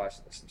feel like I'm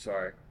botching this. I'm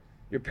sorry.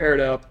 You're paired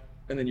up,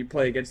 and then you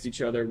play against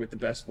each other with the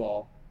best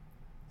ball.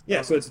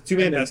 Yeah, so it's a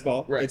 2-man best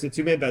ball. Right. It's a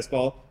 2-man best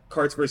ball.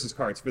 Carts versus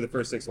carts for the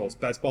first 6 holes.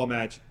 Best ball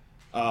match.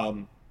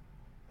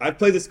 I've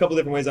played this a couple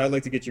different ways. I'd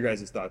like to get your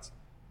guys' thoughts.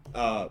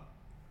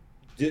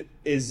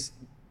 Is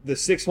the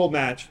 6-hole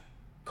match,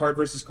 cart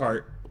versus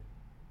cart,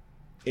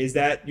 is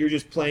that you're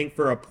just playing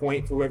for a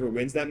point for whoever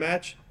wins that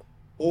match?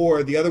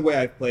 Or the other way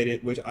I've played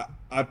it, which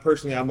I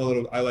personally I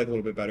like a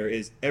little bit better,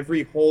 is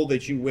every hole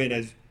that you win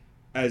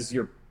as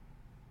your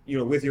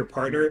with your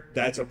partner,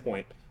 that's a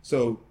point.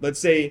 So let's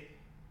say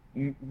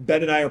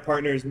Ben and I are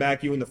partners,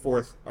 Mac, you and the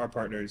 4th are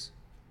partners.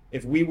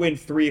 If we win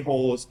 3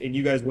 holes and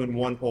you guys win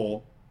 1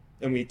 hole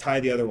and we tie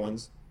the other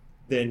ones,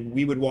 then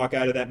we would walk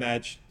out of that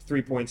match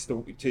 3 points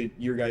to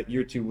your guy.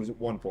 Your 2 was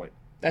 1 point.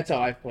 That's how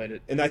I've played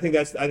it. And I think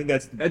that's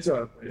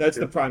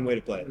the prime way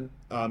to play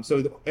it.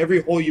 So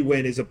every hole you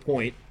win is a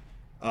point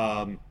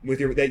with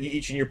you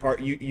and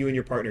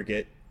your partner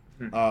get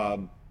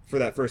for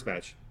that first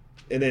match,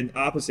 and then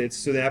opposites.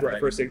 So then after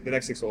the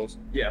next 6 holes.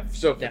 Yeah.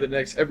 So for the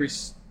next every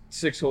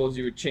 6 holes,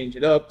 you would change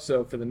it up.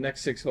 So for the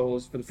next 6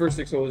 holes, for the first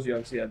 6 holes, you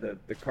obviously had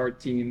the cart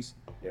teams.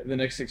 Yeah. The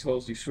next 6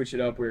 holes, you switch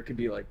it up where it could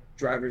be like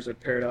drivers are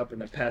paired up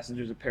and then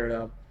passengers are paired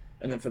up.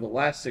 And then for the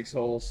last 6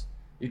 holes,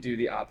 you do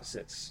the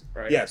opposites,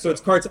 right? Yeah, so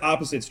it's carts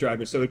opposites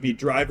drivers. So it'd be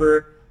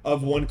driver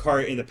of one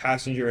cart and the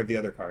passenger of the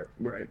other cart.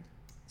 Right.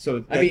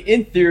 So I mean,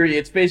 in theory,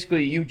 it's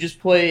basically you just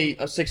play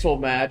a 6-hole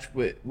match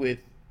with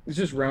it's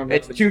just round.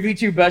 It's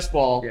 2v2 best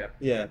ball. Yeah.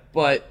 Yeah.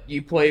 But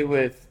you play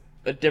with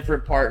a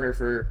different partner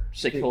for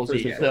 6 holes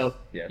each. So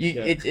Yes.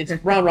 it's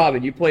round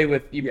robin. You play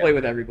with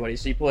everybody.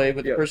 So you play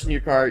with the person in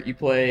your cart. You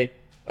play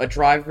a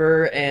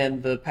driver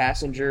and the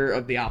passenger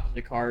of the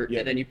opposite cart,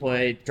 and then you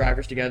play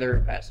drivers together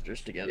and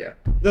passengers together.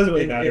 Yeah. It doesn't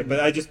really matter, but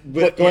I just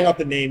going off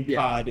the name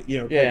pod,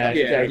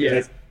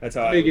 that's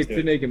how I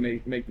to make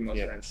it make the most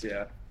sense.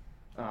 Yeah.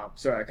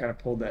 Sorry, I kind of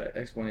pulled that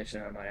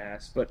explanation out of my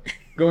ass, but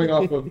going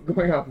off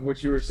of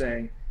what you were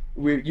saying,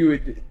 you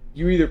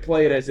either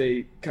play it as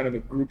a kind of a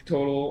group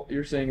total,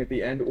 you're saying at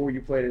the end, or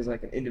you play it as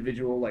like an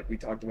individual, like we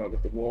talked about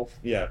with the wolf.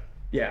 Yeah.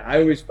 Yeah,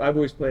 I've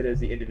always played it as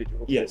the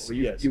individual. Yes,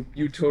 total.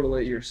 You total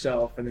it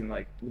yourself, and then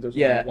like there's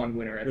only one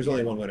winner. There's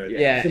only one winner.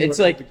 Yeah, it's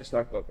like we just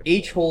talked about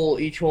each hole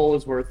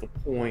is worth a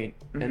point,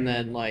 and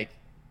then like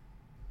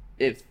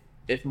if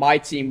my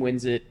team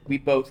wins it, we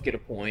both get a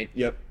point.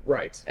 Yep.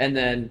 Right. And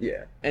then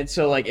and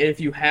so like if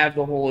you have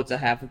the hole, it's a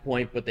half a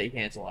point, but they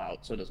cancel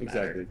out, so it doesn't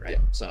matter. Right. Yeah.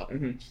 So.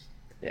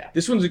 Yeah.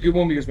 This one's a good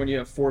one because when you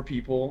have 4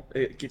 people,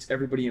 it gets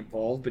everybody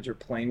involved, but you're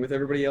playing with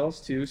everybody else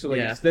too. So like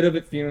instead of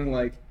it feeling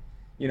like,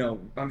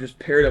 I'm just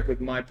paired up with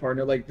my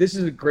partner. Like this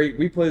is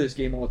we play this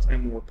game all the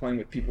time when we're playing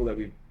with people that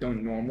we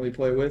don't normally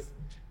play with,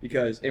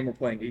 and we're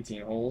playing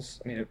 18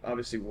 holes. I mean, it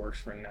obviously works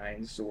for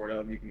 9s, sort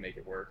of. You can make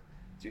it work.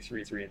 2,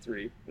 3, 3, and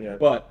 3. Yeah.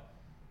 But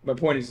my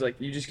point is like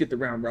you just get the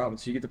round robin,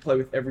 so you get to play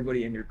with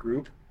everybody in your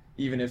group,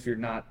 even if you're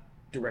not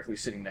directly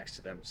sitting next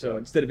to them. So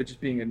instead of it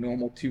just being a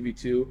normal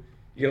 2v2,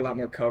 you get a lot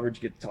more coverage.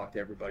 You get to talk to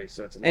everybody,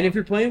 so it's a lot. And if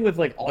you're playing with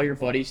like all your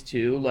buddies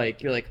too,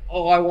 like you're like,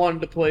 oh, I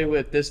wanted to play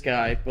with this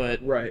guy,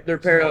 but right, they're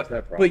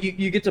but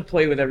you get to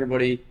play with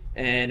everybody,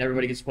 and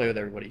everybody gets to play with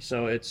everybody.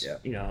 So it's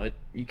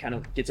you kind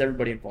of gets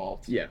everybody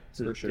involved. Yeah,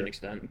 to an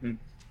extent. Mm-hmm.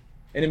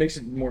 And it makes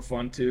it more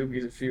fun too,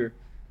 because if you're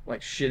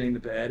like shitting the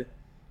bed,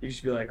 you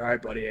just be like, all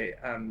right, buddy,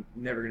 I'm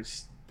never gonna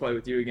play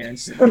with you again.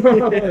 So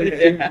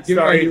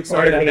sorry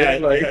for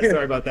that. Like,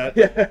 sorry about that.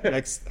 Yeah.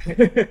 Next.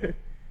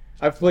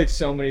 I've played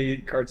so many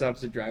cards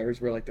opposite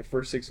drivers where like the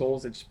first 6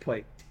 holes I just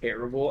play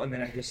terrible, and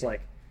then I just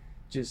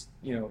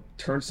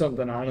turn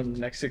something on in the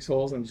next 6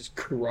 holes and just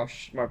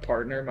crush my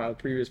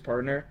previous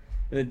partner,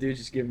 and the dude's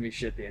just giving me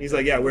shit. He's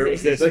like, yeah, where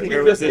was this? Like,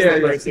 where was this? Yeah,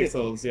 the first 6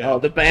 holes? Yeah. Oh,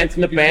 the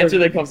banter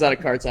that comes out of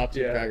cards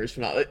opposite drivers,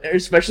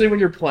 especially when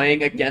you're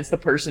playing against the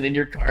person in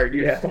your cart.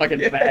 You're fucking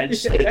bad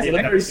shit to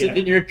the person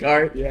in your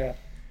cart. Yeah.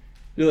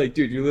 You're like,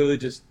 dude, you literally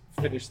just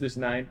finished this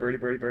 9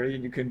 birdie,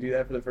 and you couldn't do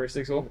that for the first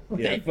 6 holes.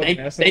 Yeah.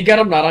 They got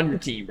him not on your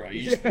team, bro.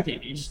 You're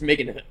just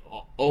making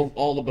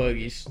all the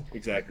bogeys.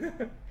 Exactly.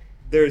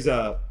 There's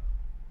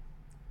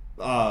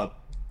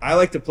I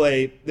like to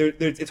play.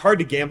 It's hard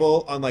to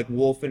gamble on like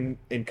Wolf and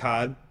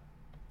COD.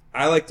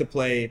 I like to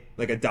play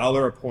like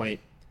 $1 a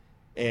point,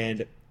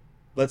 and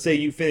let's say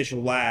you finish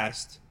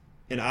last,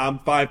 and I'm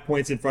 5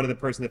 points in front of the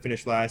person that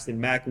finished last, and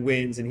Mac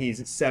wins, and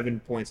he's 7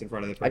 points in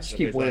front of the person. I just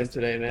keep winning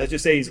today, man. Let's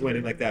just say he's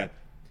winning like that.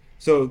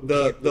 So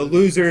the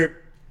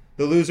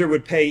loser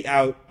would pay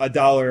out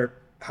 $1,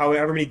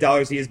 however many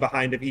dollars he is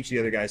behind of each of the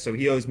other guys. So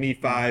he owes me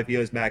 5, he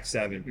owes Mac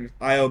 7. Mm-hmm.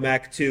 I owe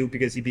Mac 2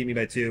 because he beat me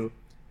by 2,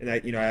 and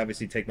I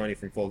obviously take money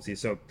from Folksy.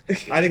 So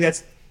I think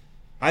that's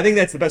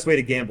the best way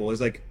to gamble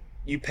is like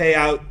you pay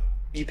out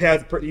to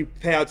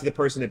the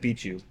person that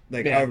beat you,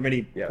 like however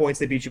many points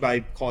they beat you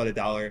by. Call it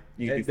 $1.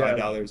 You do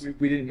 $5.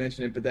 We didn't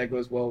mention it, but that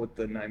goes well with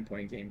the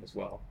 9-point game as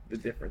well. The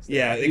difference.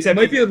 Yeah, except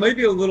it might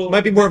be a little.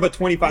 Might be more of a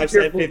 25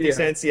 cent, 50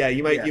 cents. Yeah,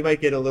 you might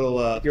get a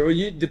little.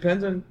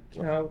 Depends on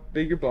how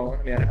big your ball.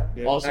 Yeah.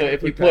 Also,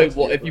 if you play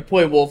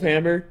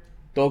Wolfhammer,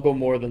 don't go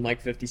more than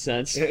like 50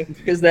 cents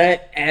because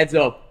that adds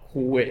up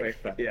quick.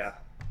 Yeah.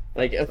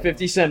 Like a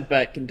 50-cent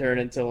bet can turn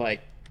into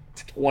like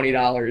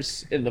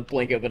 $20 in the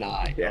blink of an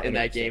eye in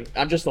that game.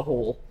 I'm just a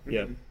hole.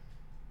 Yeah.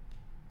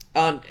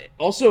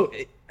 Also,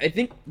 I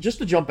think just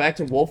to jump back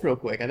to Wolf real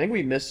quick, I think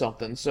we missed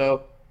something.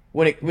 So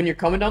when you're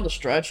coming down the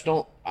stretch,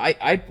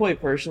 I'd play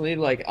personally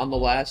like on the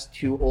last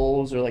 2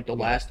 holes or like the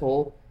last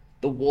hole.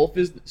 The Wolf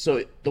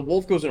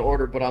goes in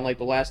order, but on like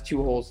the last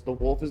 2 holes, the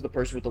Wolf is the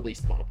person with the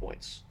least amount of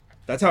points.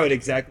 That's how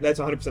that's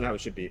 100% how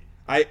it should be.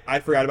 I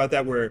forgot about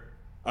that where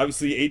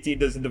obviously 18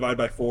 doesn't divide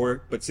by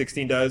 4, but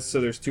 16 does. So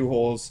there's 2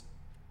 holes.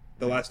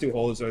 The last 2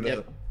 holes are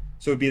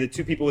so it'd be the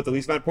 2 people with the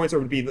least amount of points, or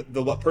it would be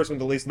the person with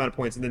the least amount of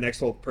points, and the next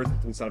hole person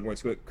with the least amount of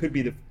points. So it could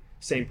be the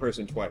same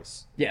person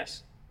twice.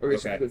 Yes. Okay.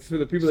 So for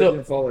the people that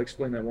didn't follow,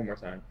 explain that one more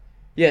time.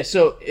 Yeah.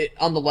 So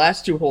on the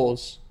last 2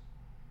 holes,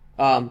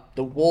 the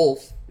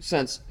Wolf,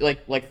 since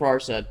like Farrar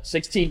said,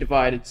 16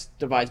 divides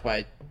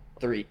by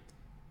 3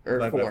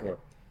 or 4.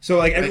 So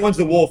like everyone's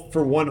the Wolf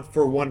for one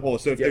hole.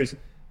 So if there's,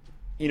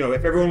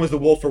 if everyone was the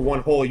Wolf for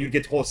 1 hole, you'd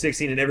get to hole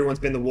 16, and everyone's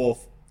been the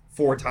Wolf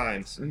 4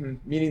 times. Mm-hmm.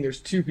 Meaning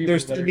there's 2 people.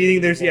 There's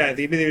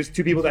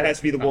 2 people that has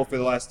to be the Wolf for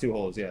the last 2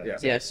 holes.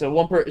 Yeah.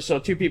 So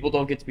 2 people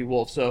don't get to be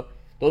Wolf. So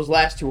those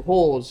last 2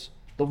 holes,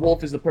 the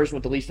Wolf is the person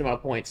with the least amount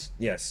of points.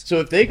 Yes. So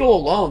if they go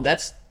alone,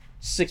 that's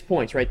 6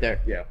 points right there.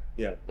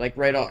 Yeah. Like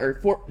right on or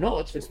 4. No,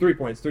 it's 3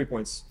 points. 3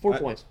 points. 4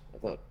 points. I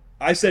thought.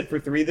 I said for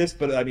 3 this,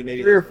 but I mean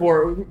maybe 3 or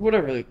 4,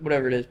 whatever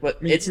it is. But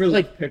it's really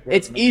like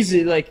it's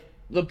easy. Like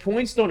the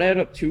points don't add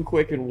up too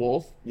quick in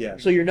Wolf. Yeah.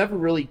 So you're never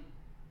really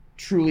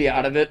truly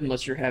out of it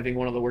unless you're having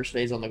one of the worst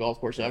days on the golf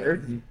course ever.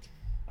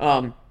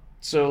 Mm-hmm.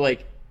 So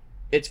like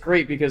it's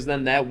great because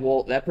then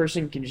that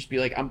person can just be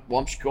like, I'm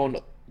just going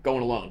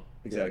alone.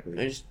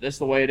 Exactly. That's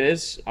the way it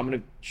is. I'm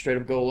gonna straight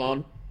up go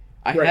alone.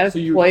 I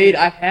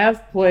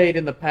have played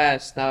in the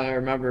past. Now I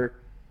remember,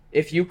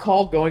 if you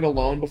call going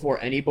alone before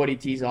anybody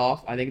tees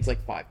off, I think it's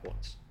like 5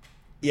 points.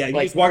 Yeah,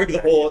 you just walk up to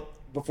the hole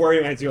before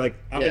anyone hits. You're like,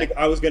 I'm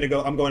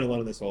going alone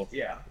in this hole.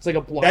 Yeah, it's like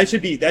a block. That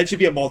should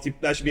be a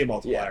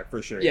multiplier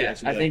for sure. Yeah,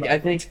 I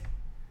think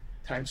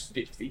times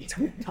 50.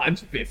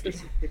 Times 50.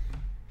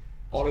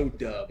 Auto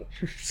dub.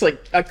 It's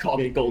like a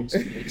coffee golden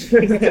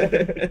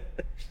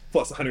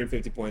Plus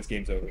 150 points,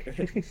 game's over.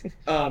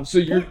 So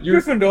you're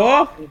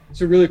Gryffindor.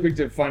 So really quick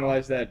to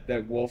finalize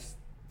that Wolf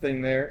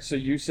thing there. So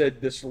you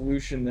said the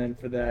solution then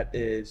for that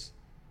is,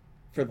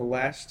 for the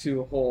last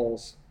 2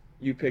 holes,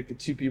 you pick the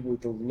 2 people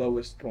with the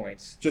lowest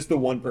points. Just the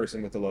one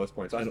person with the lowest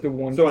points. The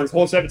one. So on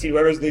hole 17,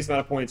 whoever has the least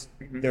amount of points,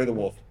 they're the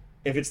Wolf.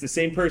 If it's the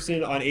same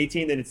person on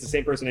 18, then it's the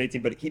same person on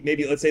 18. But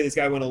maybe let's say this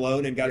guy went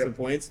alone and got some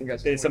points. Then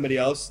it's somebody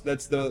else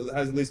has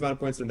the least amount of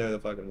points, then they're the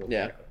fucking Wolf.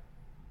 Yeah.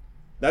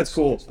 That's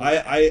cool.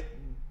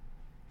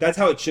 That's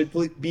how it should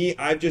be.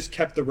 I've just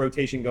kept the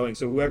rotation going.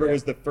 So whoever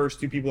was the first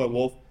 2 people at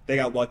Wolf, they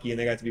got lucky and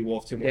they got to be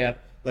Wolf 2 more. Yeah.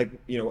 like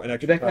an But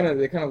extra.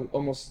 that kind of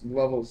almost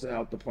levels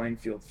out the playing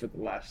field for the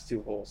last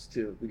 2 holes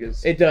too,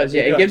 because It does,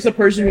 yeah. It gives the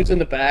person who's in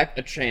the back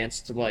a chance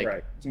to like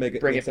right. to make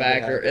bring it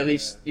back, or happen, at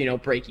least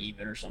break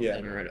even or something, Yeah.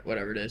 or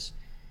whatever it is.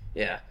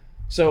 Yeah.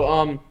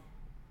 So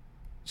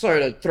sorry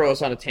to throw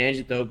us on a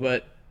tangent though,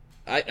 but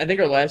I think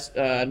our last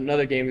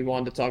another game we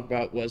wanted to talk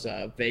about was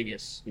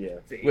Vegas, Yeah.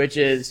 which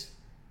is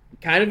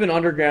kind of an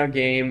underground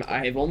game.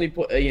 I have only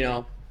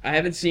I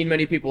haven't seen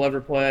many people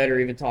ever play it or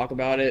even talk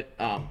about it.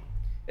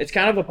 It's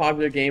kind of a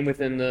popular game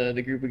within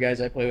the group of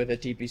guys I play with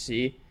at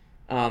TPC.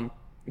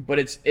 But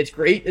it's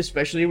great,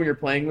 especially when you're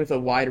playing with a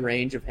wide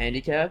range of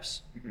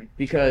handicaps,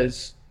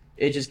 because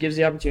it just gives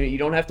the opportunity. You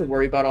don't have to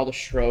worry about all the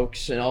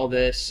strokes and all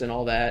this and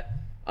all that.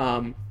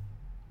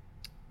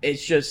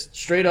 It's just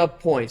straight up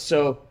points.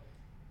 So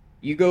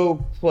you go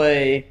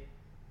play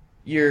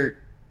your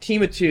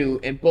team of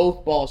 2, and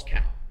both balls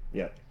count.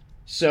 Yeah.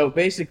 So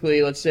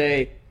basically, let's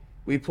say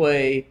we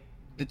play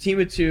the team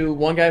of 2.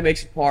 One guy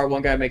makes a par,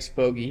 one guy makes a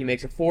bogey. He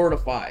makes a 4 and a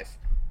 5.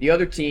 The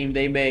other team,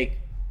 they make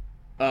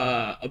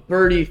a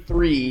birdie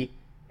 3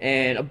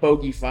 and a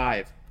bogey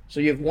 5. So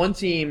you have one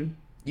team.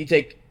 You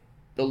take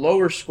the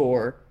lower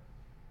score,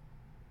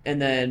 and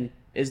then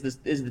is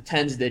the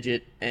tens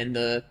digit, and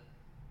the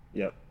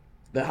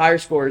higher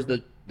score is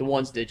the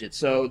ones digit.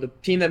 So the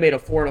team that made a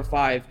 4 and a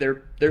 5,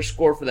 their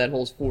score for that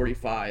hole is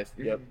 45.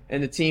 Yep.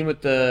 And the team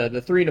with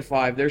the 3 and a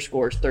 5, their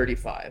score is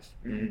 35.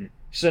 Mm-hmm.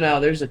 So now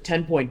there's a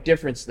 10-point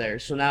difference there.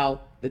 So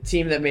now the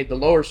team that made the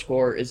lower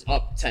score is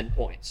up 10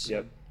 points.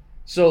 Yep.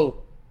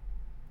 So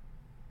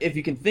if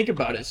you can think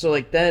about it, so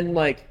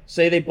then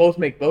say they both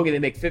make bogey, they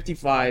make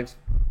 55.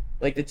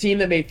 Like the team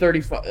that made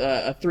 35,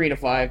 a 3 and a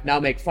 5 now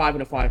make 5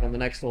 and a 5 on the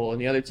next hole,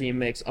 and the other team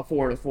makes a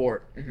 4 and a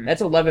 4. Mm-hmm.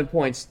 That's 11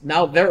 points.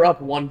 Now they're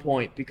up 1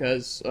 point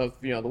because of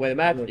the way the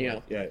math. Yeah.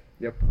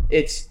 Yep.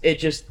 It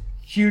just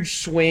huge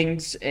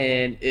swings,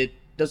 and it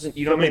doesn't.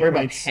 You So don't have to many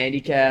worry points. about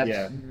handicaps.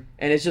 Yeah.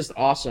 And it's just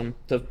awesome.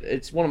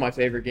 It's one of my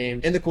favorite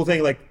games. And the cool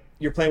thing, like,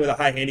 you're playing with a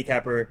high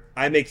handicapper.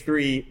 I make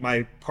 3.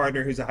 My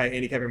partner, who's a high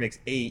handicapper, makes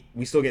 8.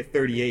 We still get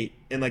 38.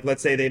 And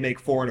let's say they make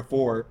 4 and a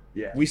 4.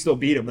 Yeah. We still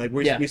beat them.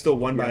 We still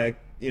won by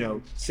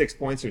 6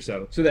 points or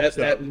so. So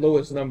that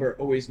lowest number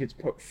always gets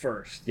put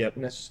first. Yep.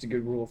 And that's just a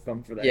good rule of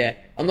thumb for that. Yeah,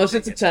 unless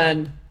it's a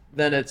 10,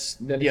 then it's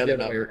Then the it's other way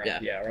number.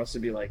 around. Yeah. Or else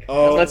it'd be like,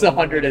 Oh, That's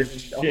 100.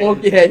 shit. Oh,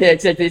 yeah,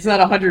 exactly. It's not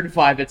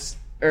 105. It's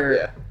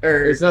or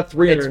it's not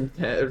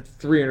 310 or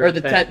 300. or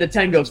the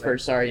 10 goes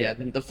first. Sorry, yeah.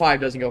 The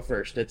 5 doesn't go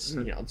first. It's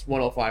it's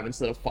 105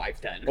 insteed of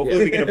 510.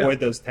 Hopefully we can avoid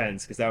those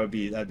 10s, because that'd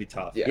be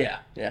tough. Yeah.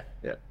 Yeah.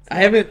 Yeah. I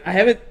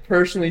haven't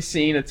personally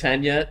seen a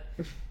 10 yet.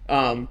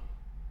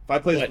 If I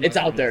play, But it's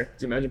out there.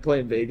 Do you imagine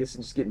playing Vegas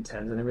and just getting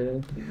 10s and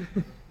everything?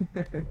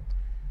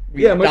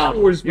 You're my down.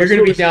 score was You're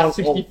gonna be down.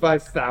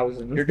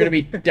 65,000. You're gonna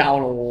be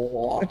down a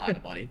lot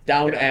of money,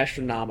 down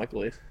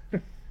astronomically.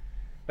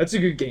 That's a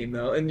good game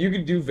though, and you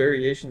can do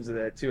variations of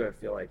that too. I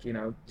feel like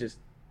just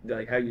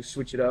like how you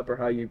switch it up or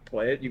how you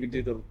play it. You can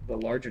do the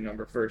larger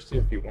number first too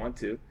if you want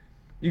to.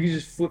 You can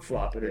just flip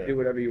flop it or do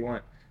whatever you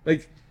want.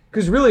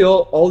 Because really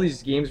all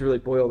these games really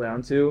boil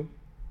down to,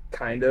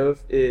 kind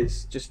of,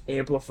 is just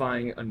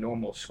amplifying a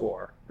normal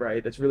score,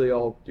 right? That's really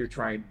all you're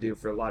trying to do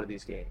for a lot of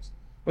these games.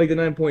 Like the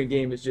 9-point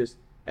game is just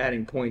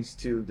adding points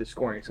to the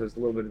scoring, so it's a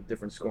little bit of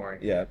different scoring.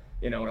 Yeah.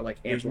 Or like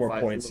There's more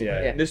amplifies points, a little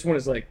yeah. bit. And this one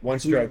is like One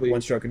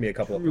stroke can be a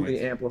couple of truly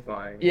points.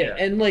 amplifying. Yeah,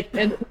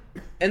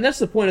 and that's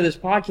the point of this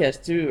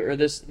podcast too, or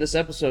this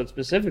episode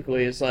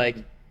specifically, is like,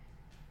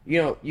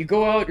 you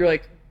go out, you're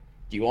like,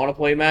 do you want to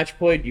play match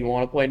play? Do you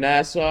want to play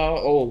Nassau?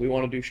 Oh, we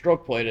want to do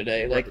stroke play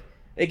today. Like,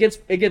 it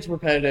gets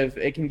repetitive.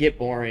 It can get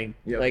boring.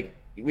 Yep. Like,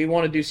 we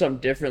want to do something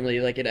differently.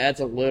 Like, it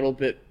adds a little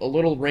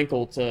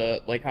wrinkle to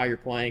like how you're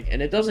playing,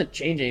 and it doesn't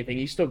change anything.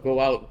 You still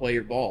go out and play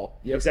your ball.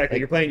 Yeah, exactly.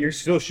 You're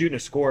still shooting a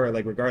score,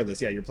 regardless.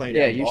 Yeah, you're playing.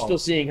 Yeah, your you're ball. still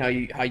seeing how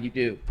you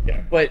do.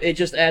 Yeah. But it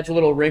just adds a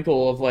little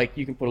wrinkle of like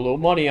you can put a little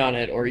money on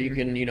it, or you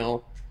can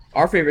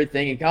our favorite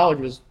thing in college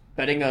was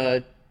betting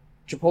a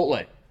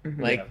Chipotle.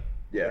 Like,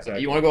 Yeah.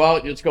 Exactly. you want to go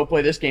out? Let's go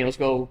play this game. Let's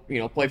go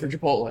play for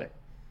Chipotle.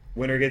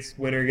 Winner gets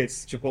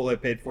Chipotle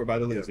paid for by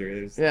the loser.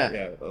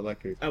 Yeah.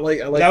 Electric. I like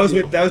That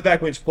was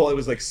back when Chipotle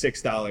was like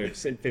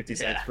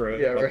 $6.50 Yeah. for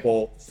Yeah, a right.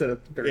 bowl. Instead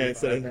of 35 Yeah,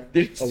 instead of- now.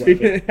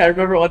 Dude, I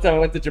remember one time I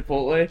went to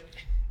Chipotle,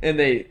 and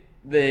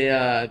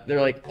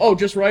they're like, "Oh,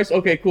 just rice?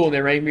 Okay, cool." And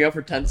they rang me up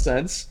for 10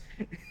 cents,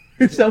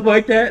 or something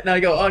like that. And I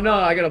go, "Oh no,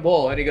 I got a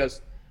bowl." And he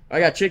goes, "I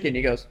got chicken."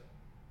 He goes,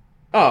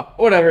 "Oh,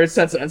 whatever, it's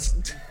 10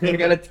 cents." I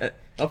got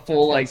a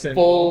full 10-cent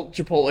full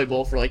Chipotle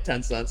bowl for like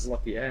 10 cents.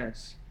 Lucky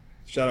ass.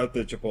 Shout out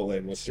to Chipotle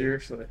and Worcester.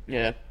 Seriously.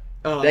 Yeah,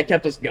 Um, that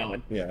kept us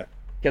going. Yeah.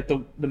 Kept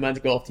the men's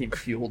golf team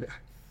fueled.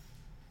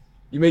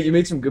 You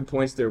made some good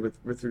points there with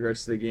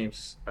regards to the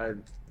games. I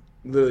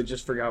literally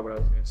just forgot what I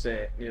was going to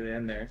say near the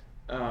end there.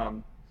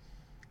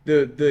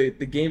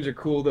 The games are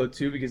cool though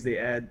too, because they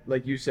add,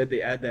 like you said,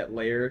 they add that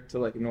layer to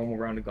like a normal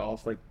round of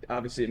golf. Like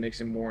obviously it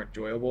makes it more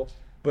enjoyable,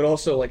 but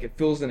also like it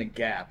fills in a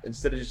gap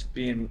instead of just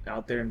being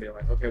out there and being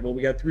like, okay, well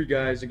we got 3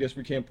 guys. I guess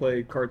we can't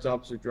play cards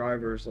opposite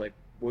drivers. Like,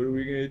 what are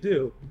we gonna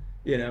do?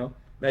 Now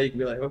you can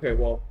be like, okay,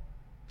 well,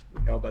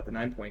 about the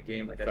 9-point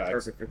game. Like, that's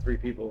perfect for 3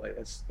 people. Like,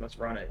 let's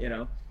run it,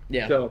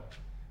 Yeah. So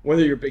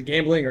whether you're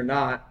gambling or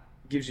not,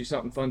 it gives you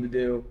something fun to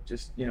do.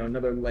 Just,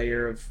 another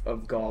layer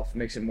of golf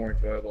makes it more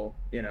enjoyable,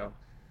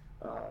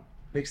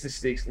 makes the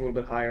stakes a little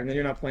bit higher. And then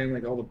you're not playing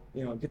like all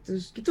the, get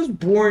those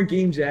boring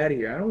games out of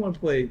here. I don't want to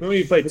play. When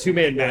you play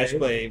 2-man match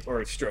play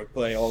or stroke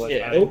play all the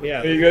time. Nope.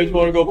 Yeah. Hey, you guys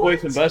want to go play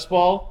some best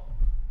ball?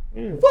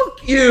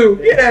 Fuck you!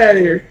 Get out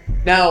of here!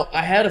 Now,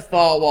 I had a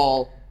thought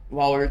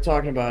while we were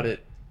talking about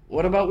it.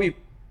 What about we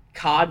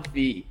COD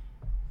V?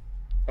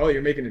 Oh,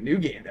 you're making a new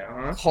game now,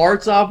 huh?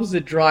 Carts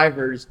opposite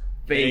drivers,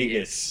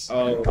 Vegas.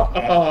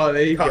 Oh,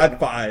 there you COD go.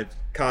 5.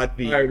 COD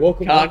V. All right,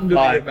 welcome COD to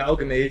 5. the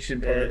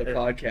amalgamation part of the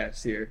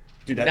podcast here.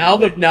 Dude, Now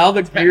the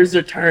gears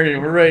are turning.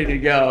 We're ready to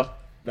go.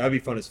 That'd be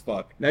fun as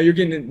fuck. Now you're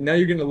getting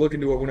to look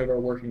into one of our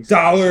working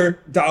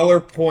Dollar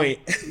point.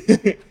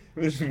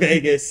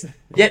 Vegas.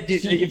 Yeah,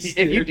 dude. If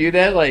you do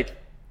that, like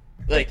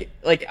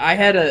I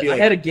had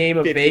a game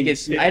of 50,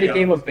 Vegas. I had a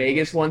game of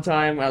Vegas one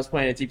time. I was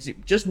playing at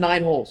TPC. Just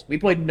 9 holes. We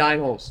played 9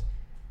 holes.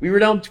 We were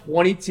down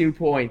 22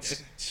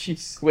 points.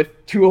 Jeez.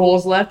 With 2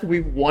 holes left, we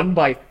won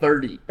by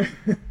 30.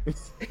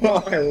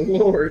 Oh my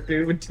lord,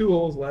 dude! With 2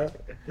 holes left.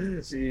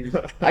 Jeez.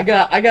 I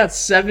got like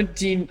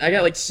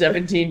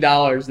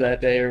 $17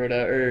 that day or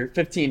whatever, or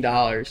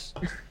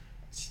 $15.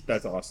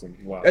 That's awesome.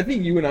 Wow. I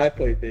think you and I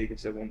played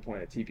Vegas at one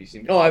point at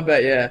TPC. Oh, I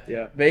bet, yeah.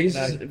 Yeah.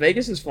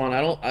 Vegas is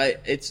fun.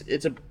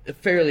 It's a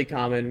fairly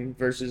common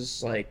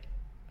versus like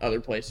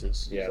other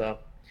places. Yeah. So.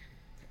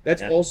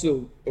 That's Yeah.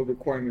 also a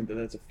requirement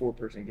that's a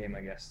 4-person game,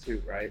 I guess,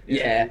 too, right?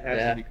 Yeah, It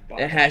has to be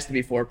combined. It has to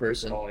be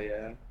 4-person. Oh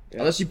yeah.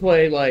 Unless you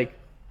play like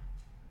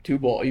you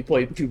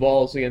play 2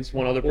 balls against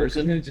one other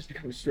person. Then it just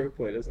becomes stroke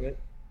play, doesn't it?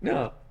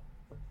 No,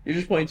 you're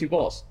just playing 2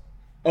 balls.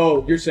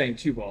 Oh, you're saying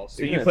 2 balls.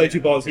 So you play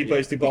 2 balls, he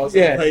plays 2 balls.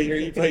 Yeah.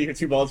 You play your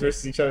 2 balls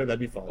versus each other. That'd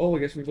be fun. Oh, I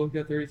guess we both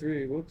got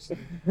 33. Whoops.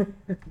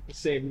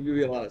 Same. You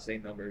get a lot of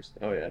same numbers,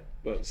 Oh yeah.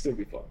 but it'll still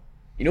be fun.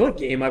 You know what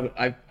game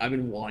I've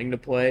been wanting to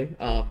play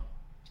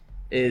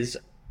is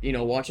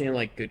watching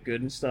like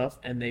Good and stuff,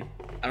 and I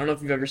don't know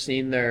if you've ever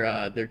seen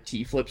their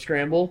T-flip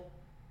scramble,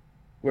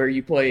 where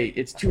you play,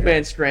 it's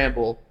 2-man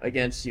scramble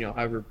against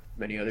however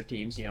many other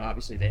teams.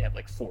 Obviously they have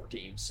like 4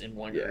 teams in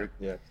one group.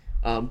 Yeah.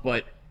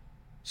 But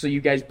so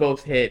you guys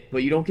both hit,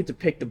 but you don't get to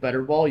pick the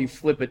better ball. You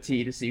flip a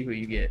tee to see who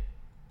you get.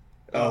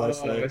 Oh,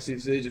 that's I nice. see.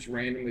 So they just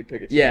randomly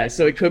pick a Yeah,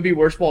 so it could be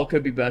worst ball, it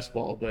could be best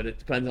ball, but it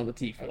depends on the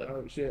tee flip.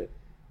 Oh shit.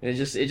 And it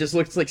just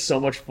looks like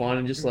so much fun,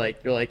 and just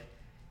like you're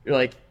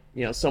like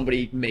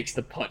somebody makes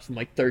the putt from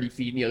like 30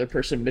 feet and the other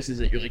person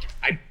misses it. You're like,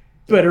 I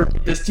better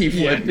get this tee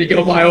flip to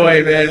go my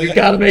way, man. We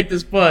gotta make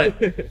this putt.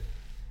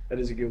 That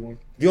is a good one.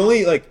 The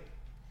only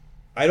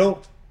I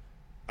don't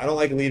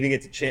like leaving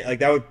it to chance. Like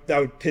that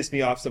would piss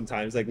me off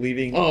sometimes. Like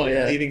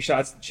leaving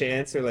shots to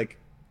chance or like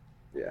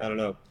Yeah. I don't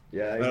know.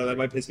 Yeah. I don't know, that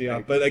might piss me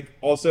off. But like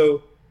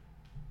also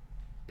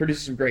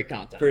Produces some great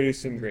content.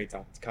 produce some great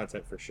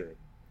content for sure.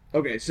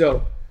 Okay,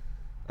 so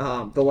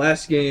the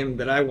last game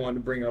that I wanted to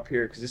bring up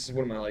here, because this is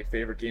one of my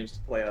favorite games to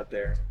play out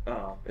there,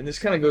 and this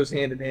kind of goes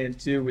hand in hand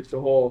too with the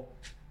whole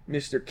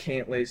Mr.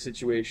 Cantlay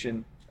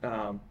situation.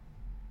 Talking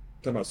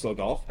about slow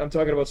golf. I'm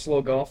talking about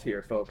slow golf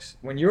here, folks.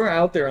 When you're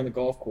out there on the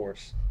golf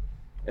course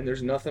and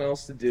there's nothing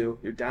else to do,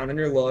 you're down in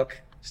your luck,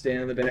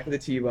 standing in the back of the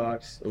tee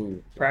box,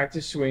 Ooh.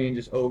 practice swinging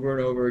just over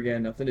and over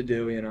again, nothing to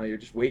do. You're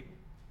just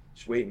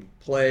waiting,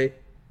 play,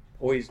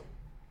 poison.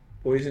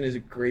 Poison is a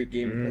great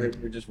game to play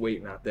when you're just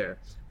waiting out there.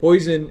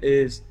 Poison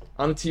is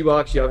on the tee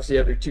box. You obviously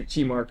have your 2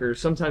 tee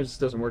markers. Sometimes this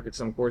doesn't work at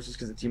some courses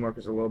because the tee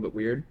markers are a little bit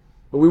weird.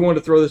 But we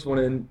wanted to throw this one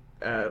in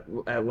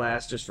at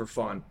last just for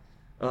fun.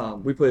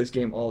 We play this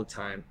game all the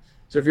time.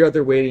 So if you're out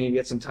there waiting and you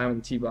get some time on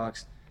the tee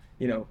box,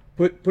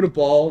 put a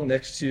ball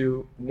next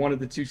to one of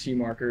the 2 tee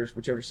markers,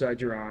 whichever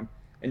side you're on,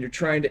 and you're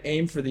trying to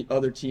aim for the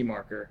other tee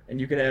marker.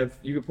 And you could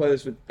play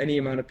this with any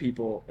amount of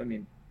people. I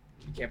mean,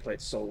 you can't play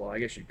it solo. I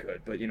guess you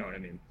could, but you know what I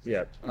mean.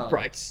 Yeah.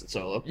 Practice it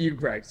solo. You can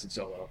practice it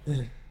solo.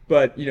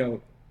 But,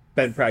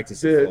 Ben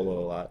practices solo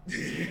a lot.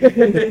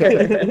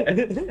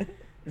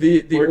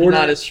 the We're order,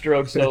 not a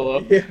stroke solo.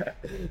 yeah.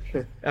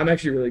 I'm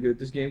actually really good at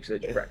this game because I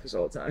just practice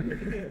all the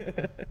time.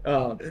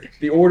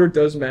 The order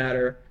does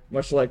matter.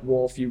 Much like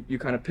Wolf, you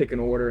kind of pick an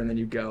order and then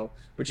you go.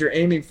 But you're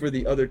aiming for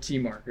the other tee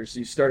marker. So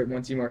you start at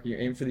one tee marker, you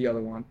aim for the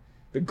other one.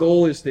 The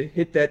goal is to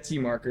hit that tee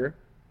marker,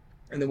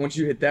 and then once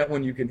you hit that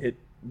one, you can hit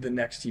the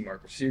next tee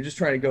marker. So you're just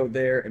trying to go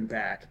there and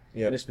back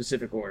in a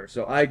specific order.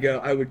 So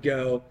I would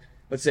go,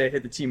 let's say I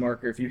hit the tee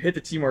marker. If you hit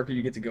the tee marker,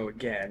 you get to go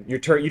again. Your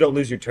turn. You don't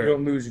lose your turn. You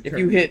don't lose your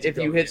turn. If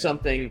you hit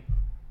something,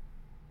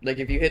 like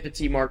if you hit the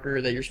tee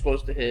marker that you're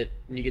supposed to hit,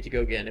 and you get to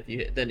go again. If you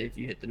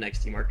hit the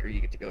next tee marker,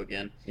 you get to go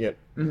again. Yep.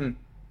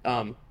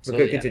 Mm-hmm.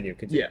 So continue.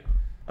 Yeah.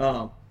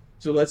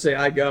 So let's say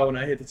I go and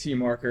I hit the tee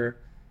marker,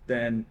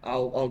 then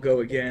I'll go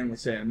again.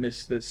 Let's say I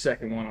missed the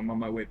second one. I'm on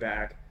my way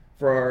back.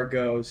 Farrar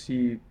goes,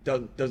 he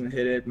doesn't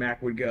hit it.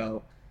 Mac would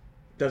go,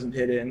 doesn't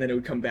hit it, and then it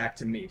would come back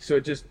to me. So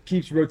it just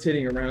keeps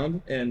rotating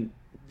around, and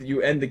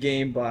you end the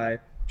game by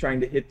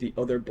trying to hit the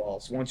other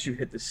balls once you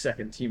hit the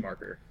second tee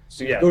marker.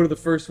 So you go to the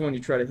first one,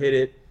 you try to hit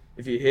it.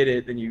 if you hit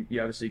it, then you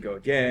obviously go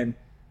again,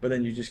 but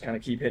then you just kind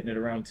of keep hitting it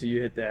around until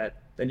you hit that.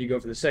 Then you go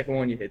for the second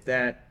one, you hit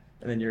that,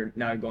 and then you're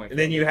now going. And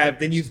then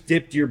you've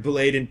dipped your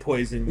blade in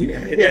poison. You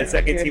hit Yeah. that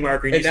second T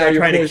marker, and you And now start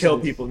you're trying to poisoned. kill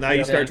people. Now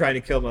you start trying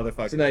to kill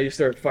motherfuckers. So now you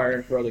start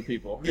firing for other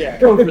people. Yeah,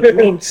 go for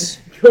throats.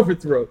 Go for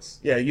throats.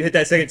 Yeah, you hit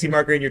that second T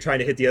marker, and you're trying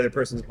to hit the other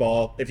person's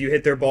ball. If you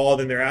hit their ball,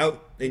 then they're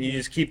out, and you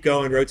just keep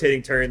going,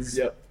 rotating turns.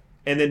 Yep.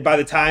 And then by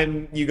the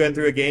time you go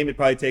through a game, it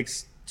probably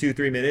takes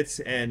 2-3 minutes,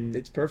 and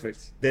It's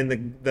perfect. then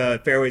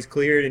the fairway's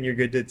cleared, and you're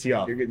good to tee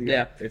off. You're good to go.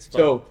 Yeah. It's fun.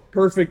 So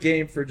perfect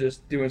game for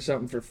just doing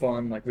something for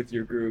fun, like with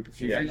your group.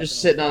 If You're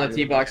just sitting on the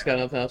tee box, got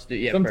nothing else to do.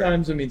 Yeah,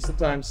 Sometimes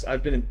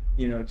I've been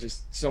in,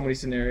 just so many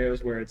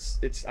scenarios where it's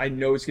I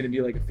know it's going to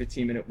be like a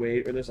 15-minute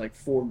wait, or there's like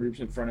 4 groups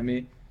in front of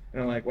me,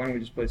 and I'm like, why don't we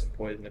just play some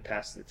poison and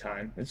pass the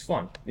time? It's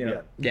fun,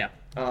 Yeah.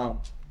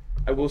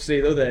 I will say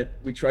though that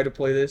we tried to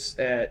play this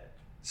at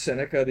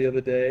Seneca the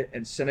other day,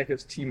 and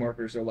Seneca's tee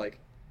markers are like.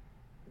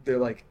 They're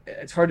like,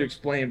 it's hard to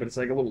explain, but it's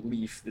like a little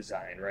leaf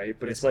design, right?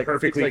 But it's like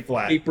perfectly it's like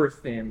flat, paper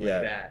thin, like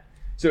that.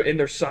 So and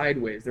they're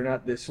sideways. They're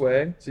not this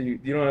way. So you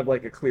don't have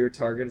like a clear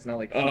target. It's not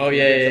like Oh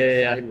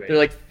yeah. sideways. They're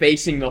like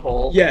facing the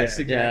hole. Yes,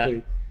 Yeah.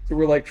 exactly. So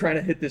we're like trying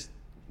to hit this,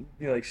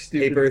 like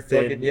stupid Paper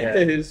thin, fucking, yeah.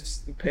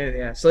 it's a pain in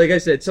the ass. So like I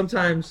said,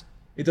 sometimes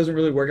it doesn't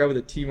really work out with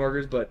the T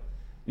markers, but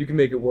you can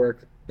make it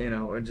work,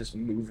 and just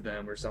move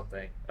them or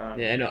something.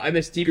 Yeah, I know. I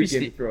miss Good game to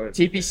TPC. throw it.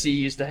 TPC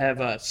used to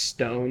have a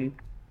stone,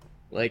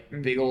 like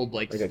big old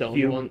like Like a stone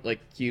cube? one, like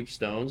cube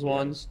stones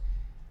ones,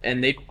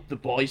 and the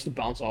ball used to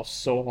bounce off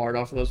so hard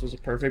off of those, was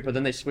perfect. But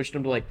then they switched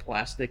them to like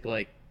plastic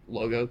like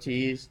logo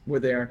tees, Where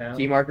they are now.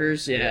 tee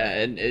markers. Yeah,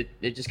 and it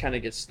just kind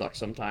of gets stuck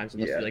sometimes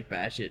unless Yeah. you like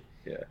bash it.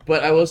 Yeah.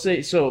 But I will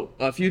say, so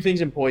a few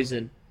things in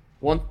Poison.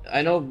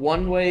 I know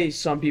one way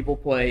some people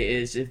play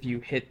is if you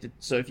hit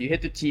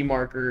the T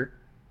marker,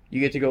 you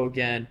get to go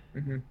again.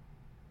 Mm-hmm.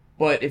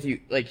 But if you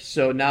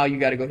so now you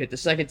got to go hit the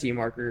second T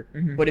marker.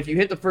 Mhm. But if you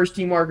hit the first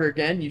T marker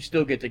again, you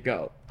still get to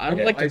go. I don't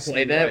Yeah, like to I see,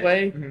 play that right.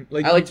 way. Mhm. I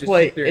you like to just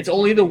play. sit there It's and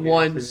only the keep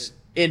ones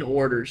in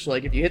order. So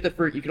like if you hit the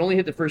first, you can only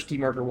hit the first T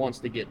marker once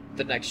to get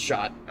the next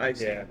shot. I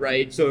see. Yeah.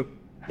 Right. So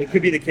it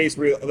could be the case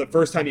where the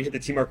first time you hit the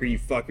T marker, you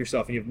fuck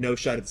yourself and you have no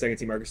shot at the second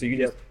T marker. So you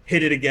can just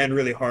hit it again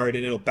really hard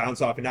and it'll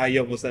bounce off, and now you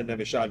almost then have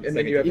a shot. At the And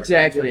then second you have T marker.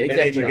 Exactly. And then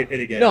Exactly. you get hit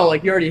again. No,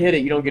 like you already hit it,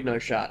 you don't get another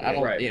shot. I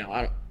don't. Right.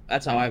 I don't.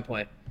 That's how I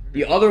play.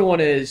 The other one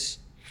is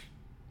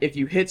if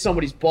you hit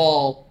somebody's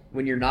ball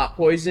when you're not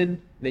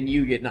poisoned, then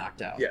you get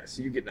knocked out. Yeah,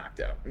 so you get knocked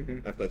out.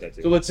 Mm-hmm. I've played that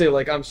too. So let's say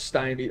like I'm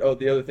stymied. Oh,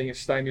 the other thing is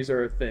stymies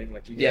are a thing.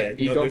 Like you Yeah,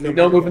 you there's don't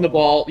no move in the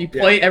ball. You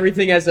play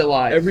everything as it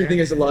lies. everything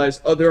is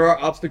lies. Oh, there are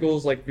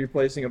obstacles like if you're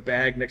placing a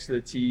bag next to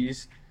the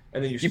tees,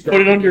 and then you You start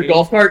put it the on your game.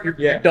 golf cart, you're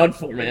Yeah. done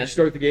for, When man. you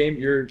start the game,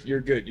 you're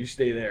good. You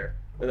stay there.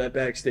 Or that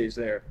bag stays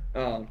there.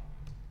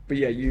 But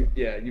yeah, you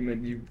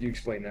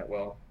explained that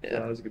well. Yeah.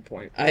 That was a good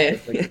point. I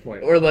That's a good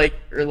point. or like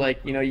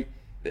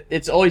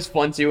it's always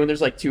fun too when there's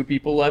like 2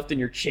 people left and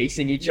you're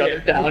chasing each other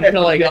down to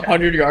like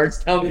 100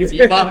 yards down the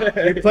tee box.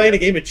 You're playing a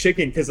game of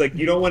chicken because like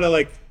you don't want to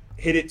like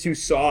hit it too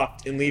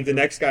soft and leave the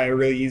next guy a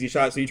really easy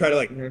shot. So you try to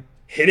like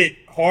hit it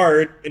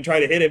hard and try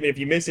to hit him. And if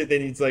you miss it,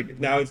 then it's like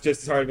now it's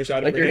just as hard of a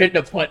shot. Like as you're hitting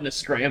a putt in a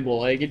scramble.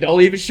 Like you don't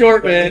leave it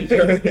short, man.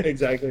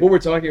 Exactly. What we're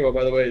talking about,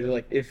 by the way, is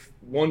like if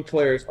one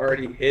player's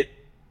already hit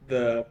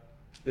the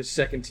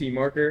second tee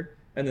marker,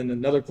 and then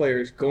another player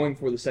is going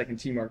for the second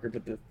tee marker,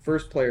 but the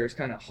first player is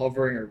kind of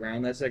hovering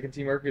around that second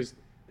tee marker because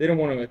they don't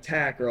want to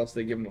attack, or else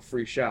they give them a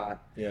free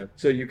shot. Yeah.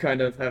 So you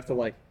kind of have to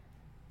like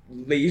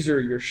laser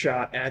your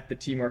shot at the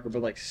tee marker,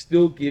 but like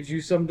still gives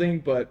you something,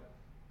 but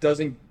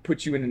doesn't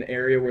put you in an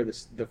area where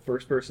the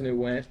first person who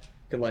went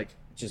could like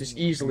just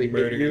easily hit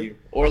murder you.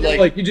 Or Just,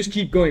 like you just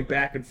keep going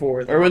back and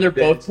forth. or when they're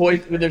both Bits.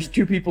 poisoned, when there's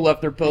 2 people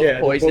left, they're both Yeah,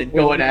 they're poisoned, both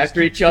going poisoned,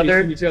 after just each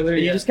other. chasing each other, And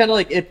you yeah. just kind of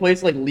like it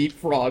plays like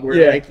leapfrog, where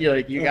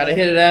Yeah. you gotta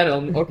hit it at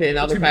them. Okay,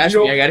 now they're you passing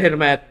me. don't- I gotta hit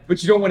them at.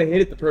 But you don't want to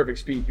hit it the perfect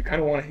speed. You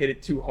kind of want to hit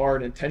it too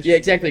hard and intentionally. Yeah,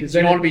 exactly. Because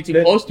you don't want to be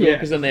too close to them,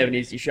 because then they have an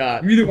easy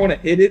shot. You either want to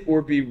hit it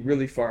or be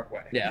really far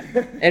away. Yeah.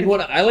 And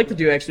what I like to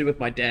do actually with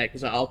my dad,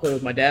 because I'll play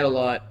with my dad a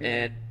lot,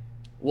 and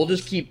we'll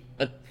just keep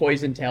a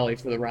poison tally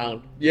for the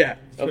round Yeah.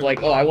 of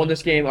like, oh, I won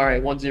this game. All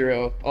right,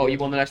 1-0. Oh, you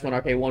won the next one.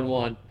 Okay,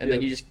 1-1. And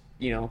then Yeah. you just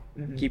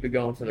Mhm. keep it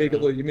going for the Make a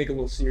round. little. You make a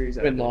little series.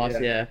 out Win of it, loss.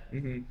 Yeah.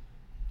 hmm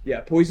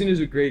Yeah. Poison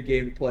is a great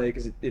game to play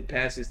because it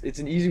passes. It's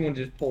an easy one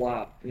to just pull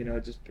out.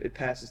 It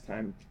passes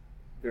time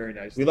very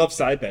nicely. We love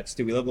side bets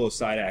too. We love a little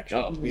side action.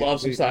 Oh,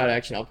 love some side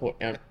action. I'll put.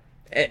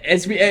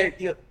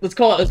 Let's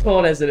call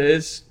it as it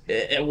is.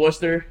 At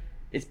Worcester,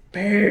 it's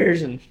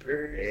Bears and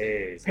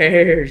Bears.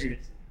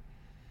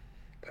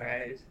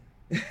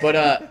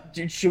 But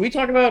dude, should we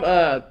talk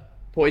about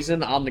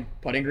poison on the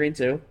putting green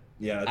too?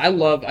 Yeah.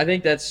 I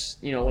think that's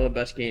one of the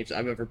best games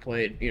I've ever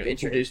played.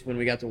 Introduced when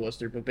we got to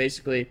Worcester, but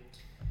basically,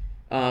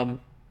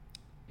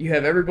 you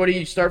have everybody.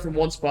 You start from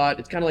one spot.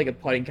 It's kind of like a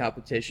putting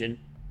competition.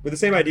 With the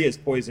same idea as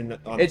poison.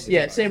 On It's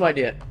the same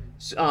idea.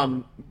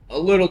 A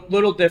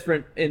little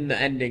different in the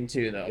ending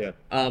too, though.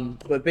 Yeah.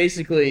 But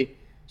basically,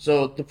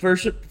 so the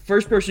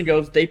first person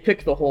goes. They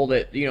pick the hole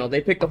that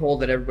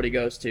everybody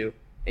goes to,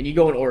 and you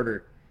go in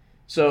order.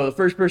 So the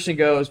first person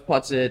goes,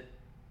 putts it,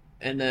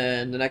 and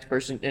then the next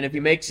person, and if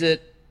he makes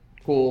it,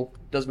 cool,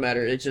 doesn't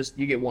matter. It's just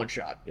you get one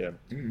shot. Yeah.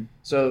 Mm-hmm.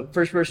 So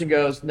first person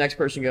goes, next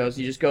person goes.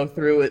 You just go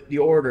through it, the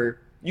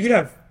order. You could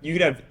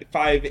have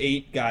 5,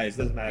 8 guys.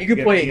 Doesn't matter.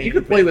 You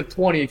could play with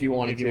 20 if you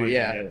wanted to.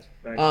 Yeah.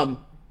 Nice.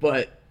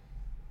 But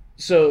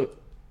so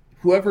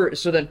whoever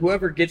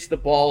gets the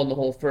ball in the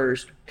hole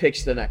first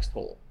picks the next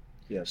hole.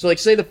 Yeah. So like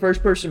say the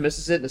first person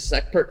misses it and the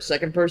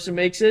second person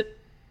makes it,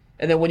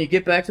 and then when you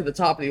get back to the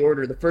top of the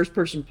order, the first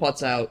person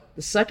putts out.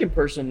 The second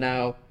person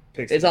now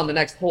is on the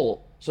next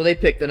hole, so they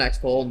pick the next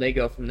hole and they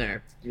go from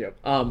there. Yep.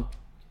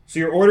 So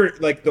your order,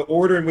 like the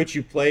order in which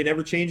you play,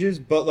 never changes,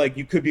 but like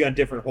you could be on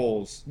different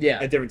holes.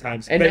 Yeah. At different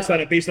times, And based on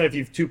if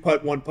you've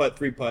 2-putt, 1-putt,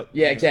 3-putt.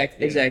 Yeah,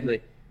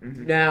 exactly.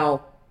 Mm-hmm.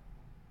 Now,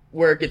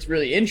 where it gets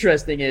really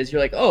interesting is you're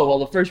like, oh, well,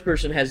 the first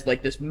person has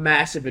like this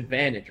massive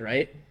advantage,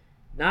 right?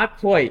 Not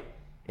quite.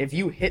 If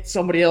you hit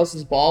somebody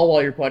else's ball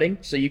while you're putting,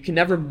 so you can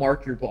never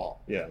mark your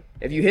ball. Yeah.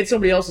 If you hit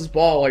somebody else's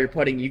ball while you're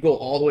putting, you go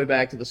all the way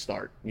back to the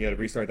start. You got to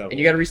restart that. And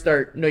you got to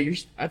restart. No,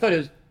 I thought it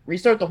was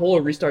restart the hole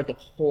or restart the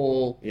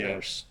whole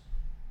course.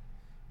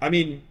 I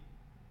mean,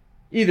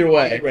 either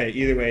way.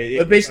 Either way.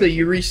 But basically,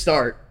 you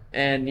restart,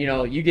 and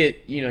you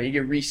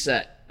get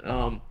reset.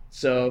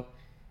 So,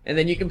 and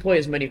then you can play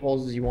as many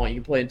holes as you want. You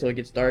can play until it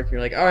gets dark. And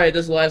you're like, all right,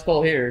 this is the last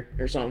hole here,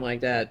 or something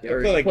like that. Yeah,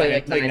 or play like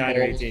play nine- like 9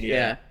 or holes. 18,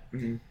 yeah.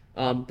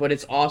 Mm-hmm. But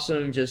it's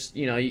awesome, just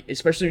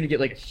especially when you get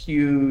like a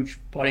huge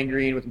putting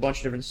green with a bunch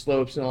of different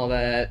slopes and all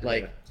that.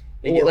 Like,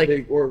 they get,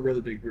 like or a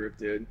really big group,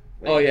 dude.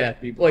 Like, oh yeah,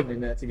 people like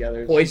putting that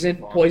together.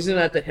 poison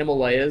at the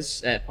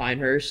Himalayas at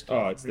Pinehurst.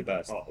 Oh, it's the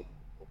best.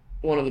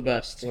 One of the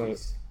best. One of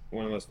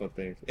the most fun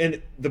things.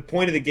 And the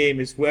point of the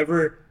game is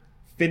whoever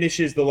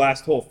finishes the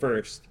last hole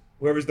first,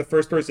 whoever's the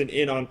first person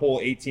in on hole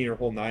 18 or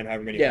hole 9,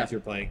 however many holes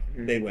you're playing,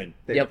 they win.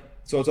 Yep.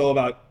 So it's all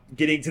about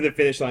getting to the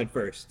finish line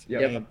first.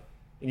 Yep.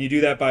 And you do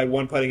that by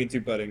 1-putting and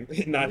 2-putting,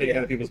 not hitting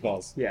other people's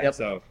balls. Yeah. Yep.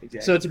 So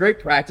Exactly. So it's a great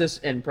practice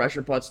and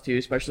pressure putts too,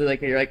 especially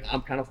like you're like,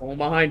 I'm kind of falling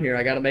behind here.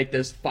 I got to make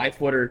this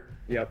 5-footer.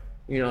 Yep.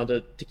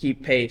 To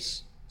keep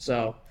pace.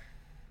 So,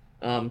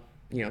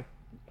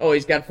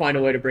 always got to find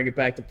a way to bring it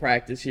back to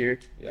practice here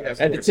Yeah,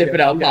 at the Tip It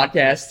Out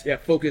podcast. Yeah,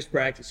 focused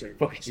practice.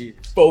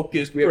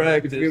 Focused We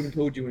practice. haven't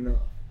told you enough.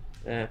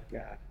 Yeah.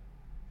 God.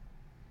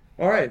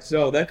 All right,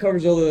 so that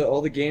covers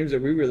all the games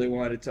that we really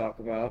wanted to talk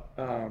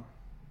about.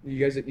 You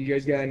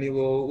guys got any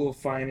little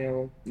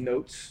final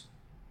notes?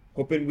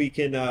 hoping we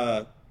can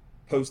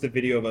post a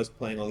video of us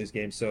playing all these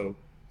games. So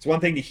it's one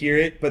thing to hear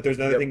it, but there's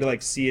another thing to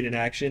like see it in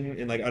action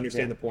and like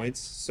understand the points.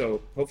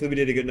 So hopefully we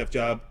did a good enough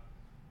job,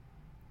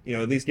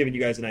 at least giving you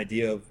guys an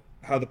idea of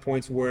how the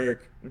points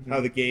work,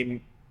 how the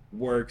game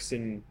works,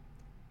 and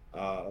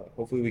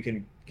hopefully we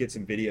can get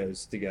some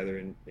videos together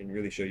and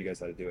really show you guys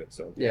how to do it.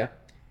 So Yeah.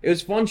 It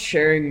was fun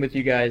sharing with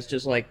you guys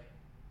just like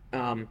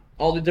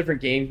all the different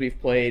games we've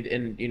played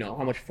and,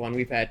 how much fun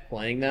we've had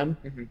playing them.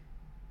 Mm-hmm.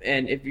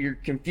 And if you're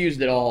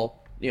confused at all,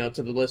 to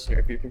the listener,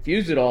 if you're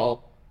confused at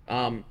all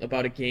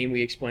about a game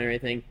we explain or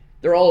anything,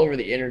 they're all over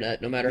the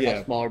internet, no matter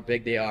how small or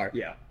big they are.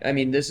 Yeah. I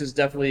mean, this is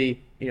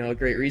definitely, a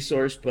great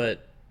resource,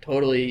 but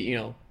totally,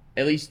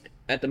 at least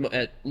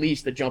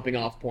the jumping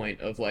off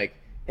point of like,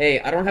 hey,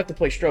 I don't have to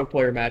play stroke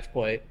play or match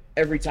play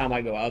every time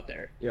I go out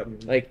there. Yep.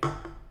 Like,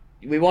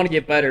 we want to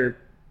get better,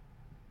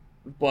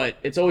 but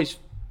it's always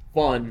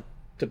fun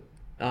to,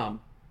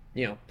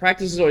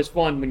 practice is always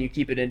fun when you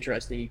keep it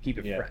interesting, you keep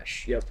it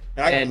fresh. Yep.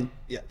 And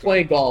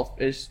playing golf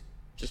is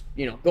just,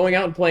 going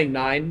out and playing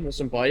 9 with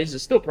some buddies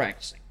is still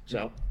practicing.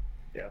 So,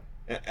 yeah.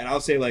 And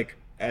I'll say, like,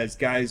 as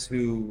guys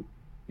who,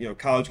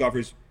 college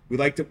golfers, we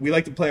like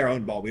to play our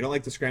own ball. We don't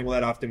like to scramble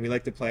that often. We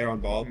like to play our own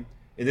ball. Mm-hmm.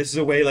 And this is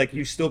a way, like,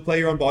 you still play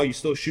your own ball, you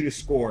still shoot a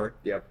score.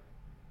 Yep.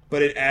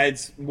 But it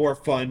adds more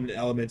fun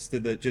elements to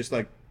the just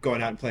like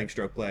going out and playing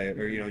stroke play,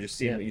 or just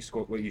seeing what you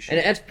score, what you shoot. And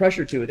it adds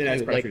pressure to it. It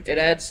adds too. pressure Like to it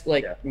it. adds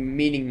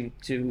meaning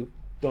to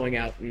going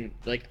out and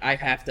like I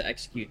have to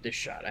execute this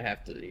shot. I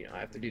have to I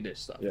have to do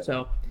this stuff. Yeah.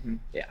 So Mhm.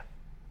 yeah.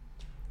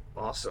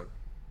 Awesome.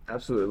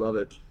 Absolutely love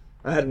it.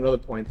 I had another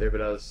point there, but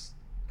I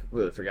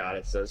completely forgot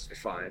it, so it's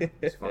fine.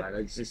 It's fine.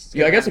 It's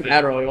I got some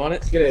Adderall. You want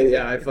it?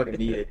 I fucking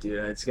need it, dude.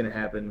 It's gonna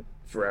happen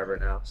forever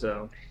now.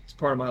 So it's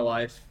part of my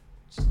life.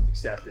 Just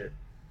accept it.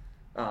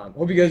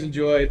 Hope you guys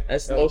enjoyed.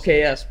 That's low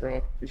KS,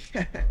 bro.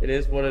 It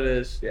is what it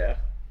is. Yeah.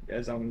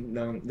 Guys, I'm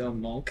no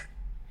monk.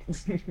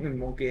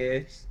 Monk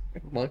ass.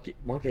 Monkey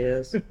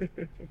ass.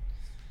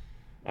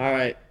 All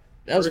right.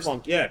 That was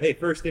fun. Yeah. Hey,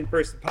 first in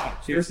person pod.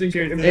 Cheers. First thing-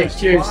 Cheers. Hey,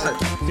 cheers.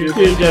 Cheers,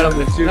 Cheers,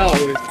 gentlemen. Cheers, No.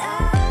 boys.